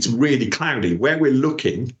really cloudy. Where we're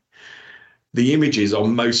looking, the images are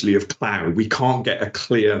mostly of cloud. We can't get a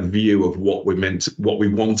clear view of what we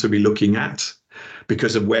want to be looking at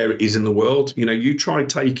because of where it is in the world. You know, you try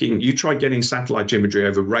getting satellite imagery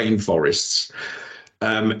over rainforests.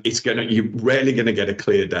 You're rarely going to get a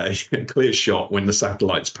clear day, a clear shot when the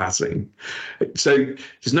satellite's passing. So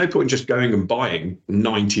there's no point just going and buying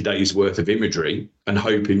 90 days worth of imagery and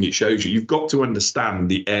hoping it shows you. You've got to understand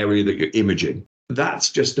the area that you're imaging. That's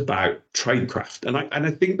just about tradecraft. And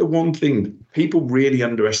I think the one thing, people really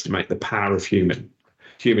underestimate the power of human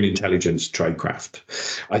intelligence,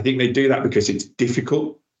 tradecraft. I think they do that because it's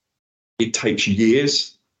difficult. It takes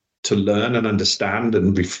years to learn and understand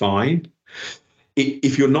and refine.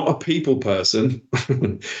 If you're not a people person,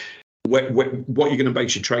 what are you going to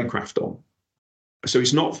base your tradecraft on? So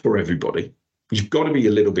it's not for everybody. You've got to be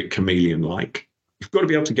a little bit chameleon-like. You've got to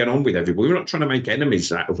be able to get on with everybody. We're not trying to make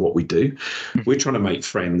enemies out of what we do. We're trying to make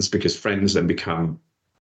friends, because friends then become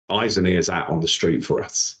eyes and ears out on the street for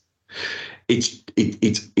us.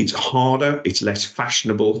 It's harder. It's less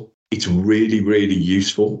fashionable. It's really, really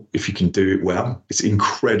useful if you can do it well. It's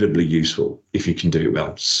incredibly useful if you can do it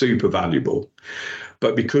well. Super valuable.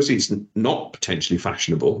 But because it's not potentially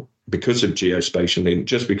fashionable, because of geospatial link,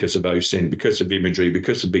 just because of OSINT, because of imagery,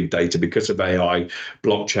 because of big data, because of AI,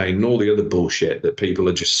 blockchain, and all the other bullshit that people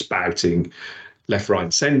are just spouting left, right,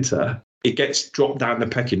 and centre, it gets dropped down the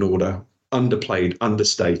pecking order, underplayed,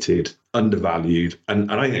 understated, undervalued,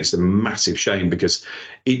 and I think it's a massive shame, because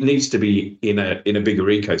it needs to be in a bigger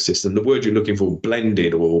ecosystem. The word you're looking for,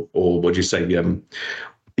 blended, or what do you say,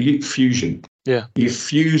 fusion. Yeah, you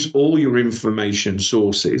fuse all your information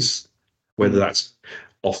sources, whether that's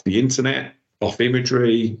off the internet, off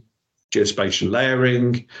imagery, geospatial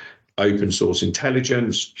layering, open source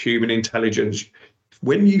intelligence, human intelligence.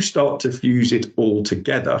 When you start to fuse it all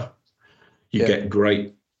together, you get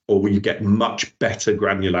great, or you get much better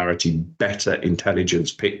granularity, better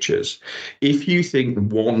intelligence pictures. If you think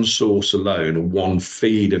one source alone or one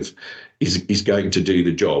feed is going to do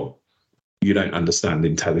the job, you don't understand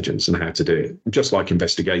intelligence and how to do it. Just like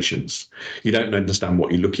investigations, you don't understand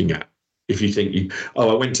what you're looking at. If you think, I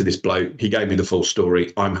went to this bloke, he gave me the full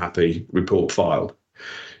story, I'm happy, report filed.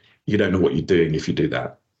 You don't know what you're doing if you do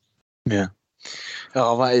that. Yeah.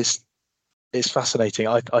 Oh, it's fascinating.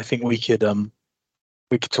 I think we could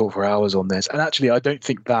we could talk for hours on this. And actually, I don't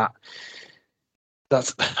think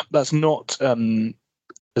that's not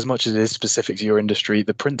as much as it is specific to your industry.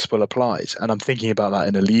 The principle applies, and I'm thinking about that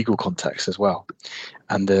in a legal context as well.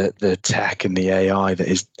 And the tech and the AI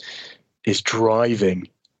that is driving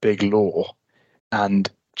big law and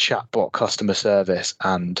chatbot customer service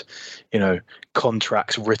and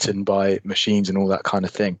contracts written by machines and all that kind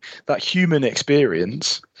of thing. That human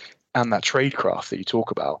experience and that tradecraft that you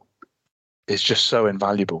talk about is just so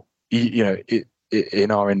invaluable, in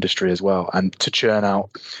our industry as well. And to churn out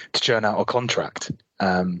a contract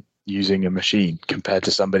using a machine compared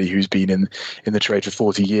to somebody who's been in the trade for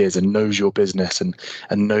 40 years and knows your business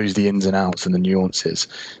and knows the ins and outs and the nuances.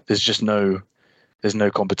 There's no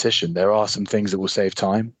competition. There are some things that will save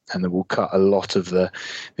time and that will cut a lot of the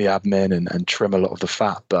admin and trim a lot of the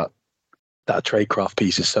fat, but that tradecraft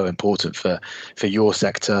piece is so important for your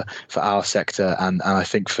sector, for our sector, and I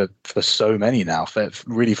think for so many now, for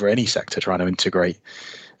any sector trying to integrate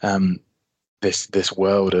this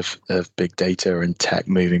world of big data and tech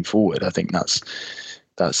moving forward. I think that's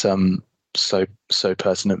so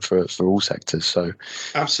pertinent for all sectors. So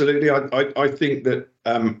absolutely, I think that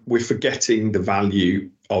we're forgetting the value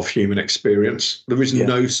of human experience. There is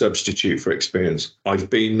no substitute for experience. I've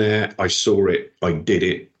been there, I saw it, I did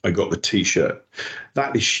it, I got the t-shirt.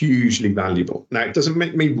 That is hugely valuable. Now, it doesn't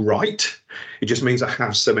make me right. It just means I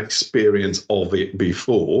have some experience of it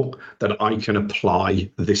before that I can apply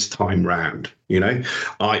this time round.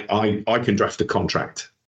 I can draft a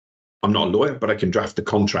contract. I'm not a lawyer, but I can draft a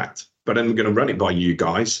contract. But I'm going to run it by you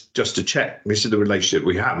guys just to check. This is the relationship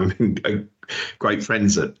we have. I mean, great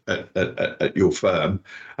friends at your firm,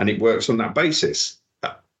 and it works on that basis.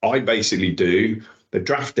 I basically do the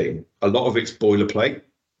drafting. A lot of it's boilerplate.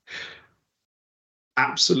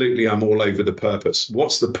 Absolutely, I'm all over the purpose.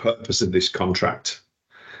 What's the purpose of this contract?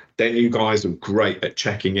 Then you guys are great at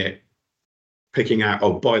checking it, picking out,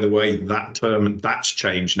 oh, by the way, that term, that's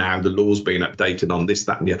changed now. The law's been updated on this,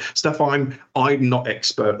 that, and the other. Stuff I'm not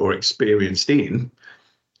expert or experienced in,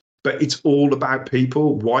 but it's all about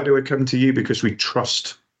people. Why do I come to you? Because we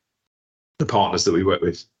trust the partners that we work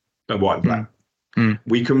with at White and Black.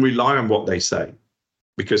 We can rely on what they say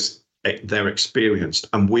because they're experienced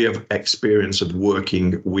and we have experience of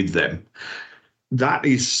working with them. That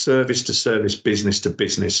is service to service, business to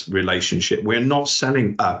business relationship. We're not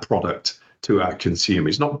selling a product to our consumer.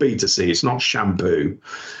 It's not B2C, it's not shampoo.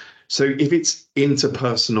 So if it's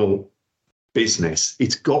interpersonal business,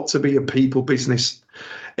 it's got to be a people business.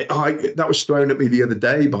 That was thrown at me the other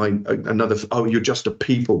day by another, oh, you're just a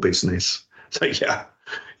people business. So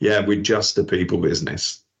yeah, we're just a people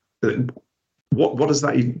business. What does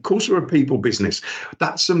that even? Of course we're a people business.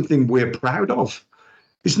 That's something we're proud of.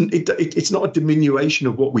 It's not a diminution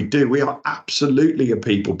of what we do. We are absolutely a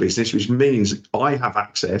people business, which means I have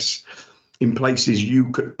access in places you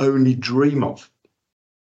could only dream of,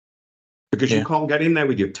 because you can't get in there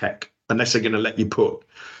with your tech unless they're going to let you put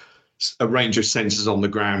a range of sensors on the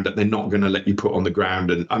ground that they're not going to let you put on the ground.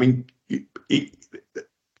 And I mean, it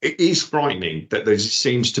is frightening that there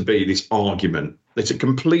seems to be this argument. It's a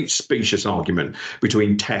complete specious argument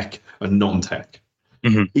between tech and non-tech.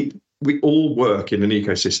 We all work in an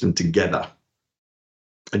ecosystem together.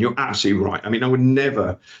 And you're absolutely right. I mean, I would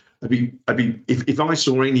never... if I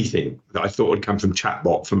saw anything that I thought would come from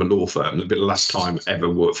chatbot from a law firm, it'd be the last time I ever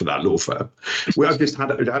worked for that law firm. I just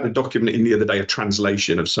had a document in the other day, a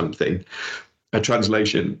translation of something, a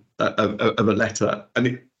translation of a letter, and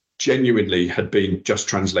it genuinely had been just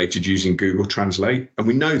translated using Google Translate. And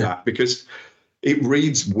we know that because it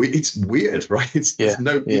reads, it's weird, right? There's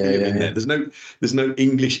no idiom in there. There's no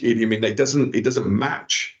English idiom in there. It doesn't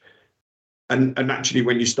match. And actually,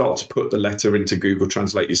 when you start to put the letter into Google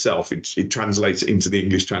Translate yourself, it translates it into the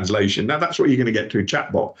English translation. Now, that's what you're going to get to a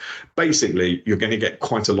chatbot. Basically, you're going to get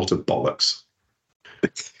quite a lot of bollocks.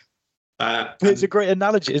 It's a great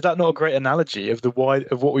analogy. Is that not a great analogy of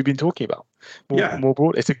what we've been talking about? More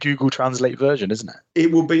broad. It's a Google Translate version, isn't it?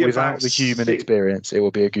 It will be without about the human experience. It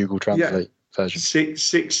will be a Google Translate version.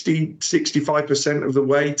 65% of the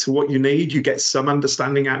way to what you need. You get some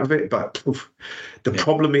understanding out of it, but the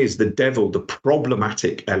problem is the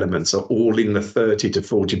problematic elements are all in the 30 to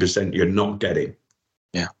 40% you're not getting.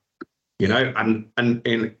 You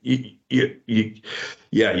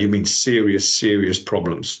mean serious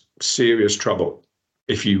problems, serious trouble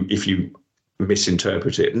if you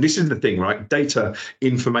misinterpret it. And this is the thing, right? Data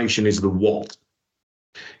information is the what.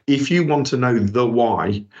 If you want to know the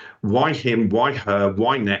why him, why her,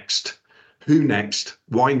 why next, who next,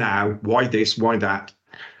 why now, why this, why that,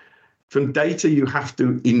 from data you have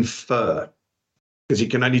to infer, because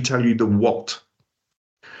it can only tell you the what.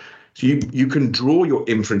 So you can draw your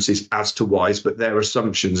inferences as to whys, but they're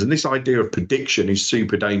assumptions. And this idea of prediction is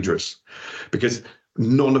super dangerous because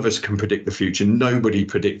none of us can predict the future. Nobody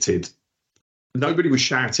was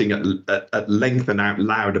shouting at length and out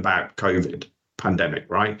loud about COVID pandemic,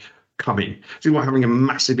 right? Coming. So we're having a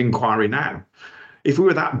massive inquiry now. If we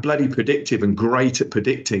were that bloody predictive and great at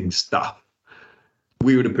predicting stuff,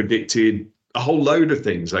 we would have predicted a whole load of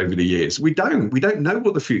things over the years. We don't know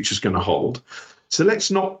what the future's going to hold. So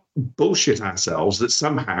let's not bullshit ourselves that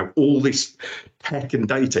somehow all this tech and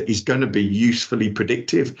data is going to be usefully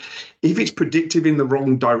predictive. If it's predictive in the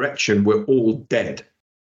wrong direction, we're all dead.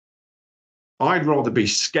 I'd rather be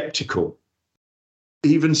skeptical,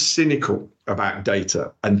 even cynical about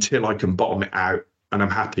data until I can bottom it out and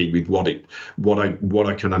I'm happy with what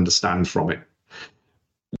I can understand from it.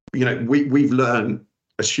 You know, we've learned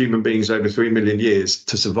as human beings over 3 million years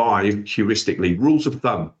to survive heuristically, rules of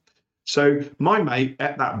thumb. So my mate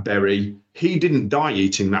ate that berry. He didn't die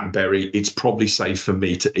eating that berry. It's probably safe for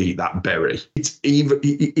me to eat that berry.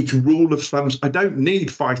 It's rule of thumbs. I don't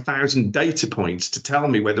need 5,000 data points to tell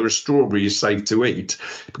me whether a strawberry is safe to eat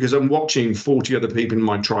because I'm watching 40 other people in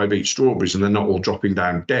my tribe eat strawberries and they're not all dropping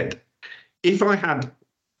down dead. If I had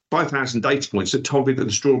 5,000 data points that told me that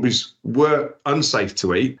the strawberries were unsafe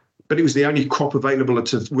to eat, but it was the only crop available,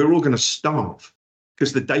 we're all going to starve.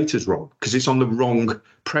 Because the data's wrong, because it's on the wrong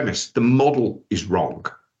premise. The model is wrong.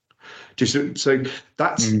 So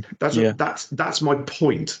that's my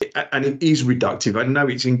point. And it is reductive. I know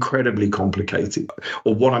it's incredibly complicated,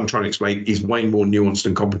 or what I'm trying to explain is way more nuanced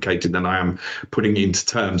and complicated than I am putting it into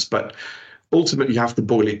terms. But ultimately, you have to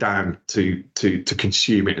boil it down to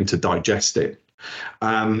consume it and to digest it.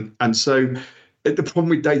 And so the problem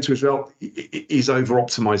with data as well is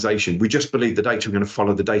over-optimization. We just believe the data, we're going to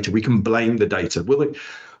follow the data. We can blame the data. Well,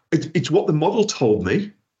 it's what the model told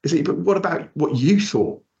me, is it? But what about what you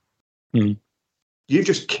thought? You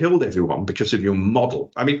just killed everyone because of your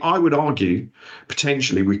model. I mean, I would argue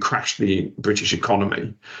potentially we crashed the British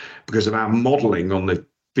economy because of our modeling on the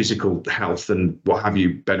physical health and what have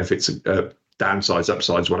you, benefits, downsides,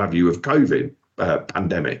 upsides, what have you, of COVID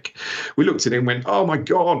pandemic. We looked at it and went, oh my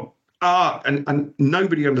God, and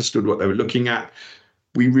nobody understood what they were looking at.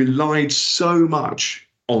 We relied so much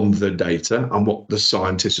on the data and what the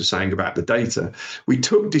scientists are saying about the data. We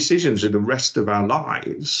took decisions in the rest of our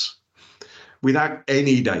lives without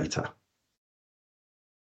any data.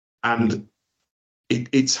 And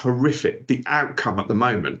it's horrific. The outcome at the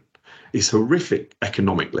moment is horrific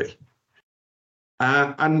economically.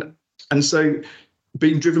 And so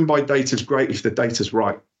being driven by data is great if the data's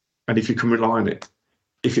right and if you can rely on it.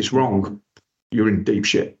 If it's wrong, you're in deep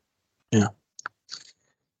shit. Yeah,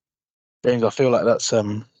 James, I feel like that's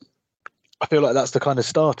the kind of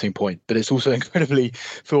starting point, but it's also incredibly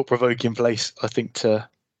thought-provoking place, I think, to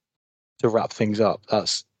wrap things up.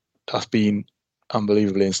 That's been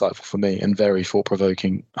unbelievably insightful for me and very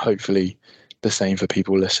thought-provoking. Hopefully, the same for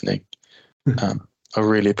people listening. I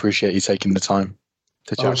really appreciate you taking the time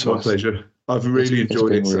to chat to us. It's my pleasure. I've really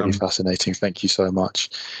enjoyed it. It's been really fascinating. Thank you so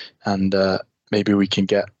much. And maybe we can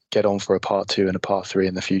get on for a part 2 and a part 3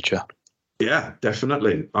 in the future. Yeah,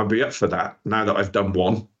 definitely. I'd be up for that. Now that I've done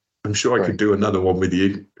one, I'm sure I could do another one with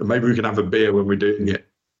you. Maybe we can have a beer when we're doing it.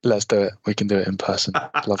 Let's do it. We can do it in person.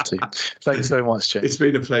 Love to. Thanks so much, Jim. It's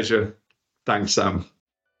been a pleasure. Thanks, Sam.